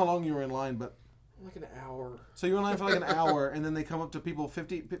 I don't know how long you were in line, but like an hour. So you're in line for like an hour, and then they come up to people,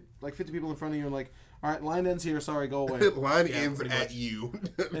 50 people in front of you, and like, all right, line ends here. Sorry, go away. Line ends at you,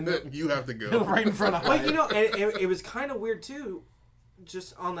 and then you have to go right in front of. Well, it was kind of weird too,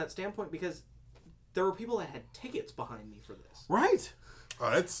 just on that standpoint, because there were people that had tickets behind me for this. Right.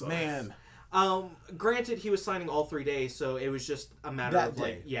 Oh, that sucks. Man. Granted, he was signing all 3 days, so it was just a matter of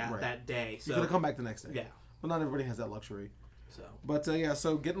that day. So you could have come back the next day. Yeah. Well, not everybody has that luxury. So, but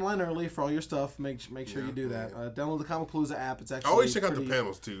so get in line early for all your stuff. Make sure you do that. Download the Comicpalooza app. It's actually always check out the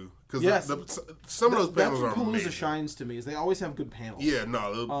panels too, because some of those panels that's what are Palooza amazing. shines to me is they always have good panels. Yeah,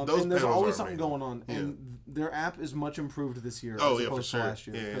 no, those and there's panels always are something amazing. going on, and their app is much improved this year. Oh as yeah, for opposed sure. to last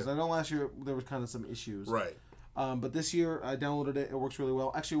year, because I know last year there was kind of some issues. Right. But this year I downloaded it. It works really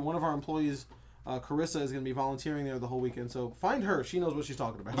well. Actually, one of our employees, Carissa, is going to be volunteering there the whole weekend. So find her. She knows what she's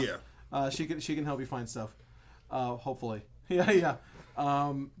talking about. Yeah. She can help you find stuff. Hopefully. Yeah.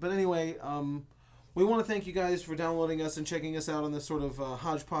 But anyway, we want to thank you guys for downloading us and checking us out on this sort of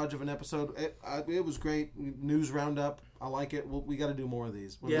hodgepodge of an episode. It was great. News roundup. I like it. We got to do more of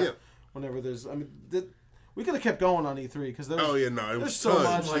these. Whenever there's, we could have kept going on E3 because there's. Oh yeah, no, there's so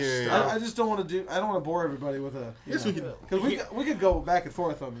much stuff. I just don't want to do. I don't want to bore everybody with a. Yes, we could. Because we could go back and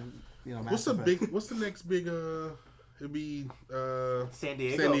forth on. What's the next big? It'd be San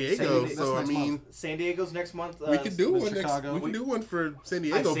Diego. San Diego's next month. We could do one Chicago. We can do one for San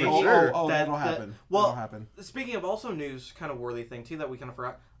Diego for sure. Oh, that'll happen. Well, that'll happen. Speaking of also news, kind of worthy thing too that we kind of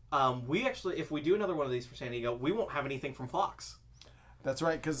forgot. We actually, if we do another one of these for San Diego, we won't have anything from Fox. That's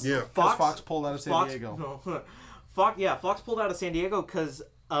right, because Fox pulled out of San Diego. Fox pulled out of San Diego because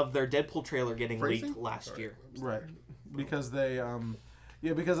of their Deadpool trailer getting leaked last year. Right, because they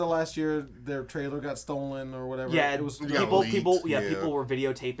because of last year their trailer got stolen or whatever. Yeah, it was people were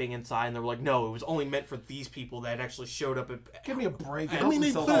videotaping inside, and they were like, "No, it was only meant for these people that actually showed up." Give me a break. They put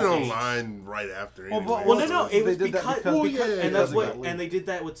it online right after. It was because and they did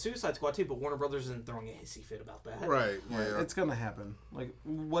that with Suicide Squad too. But Warner Brothers isn't throwing a hissy fit about that. Right. Yeah. It's gonna happen. Like,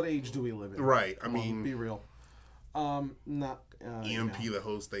 what age do we live in? Right. I mean, be real. Not EMP the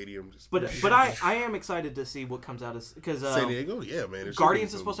whole stadium. But I am excited to see what comes out of because San Diego, yeah, man.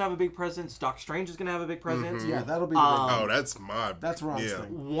 Guardians is supposed to have a big presence. Doc Strange is going to have a big presence. Mm-hmm. Yeah, that'll be. That's Ron's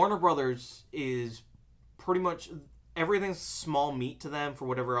thing. Warner Brothers is pretty much everything's small meat to them for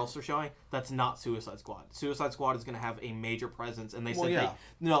whatever else they're showing. That's not Suicide Squad. Suicide Squad is going to have a major presence, and they said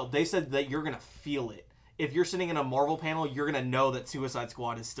they said that you're going to feel it. If you're sitting in a Marvel panel, you're going to know that Suicide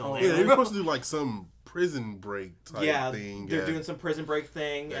Squad is still there. Yeah, they're supposed to do like some prison break type thing. They're doing some prison break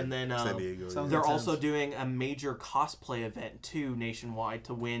thing, and then San Diego, they're also doing a major cosplay event too nationwide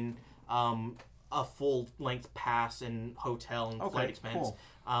to win a full length pass and hotel and flight expense.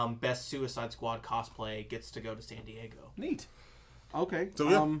 Cool. Best Suicide Squad cosplay gets to go to San Diego. Neat. Okay.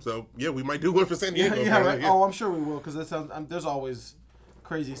 So we might do one for San Diego. Yeah, right. Oh, I'm sure we will because there's always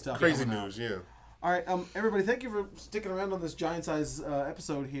crazy stuff. Crazy news, yeah. All right, everybody, thank you for sticking around on this giant size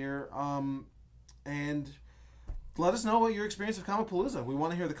episode here. And let us know what your experience of Comicpalooza. We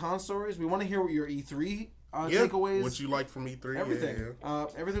want to hear the con stories. We want to hear what your E3 takeaways. What you like from E3. Everything.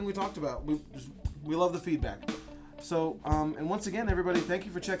 Everything we talked about. We love the feedback. So, and once again, everybody, thank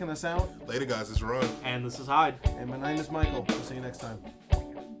you for checking us out. Later, guys. This is Ron. And this is Hyde. And my name is Michael. We'll see you next time.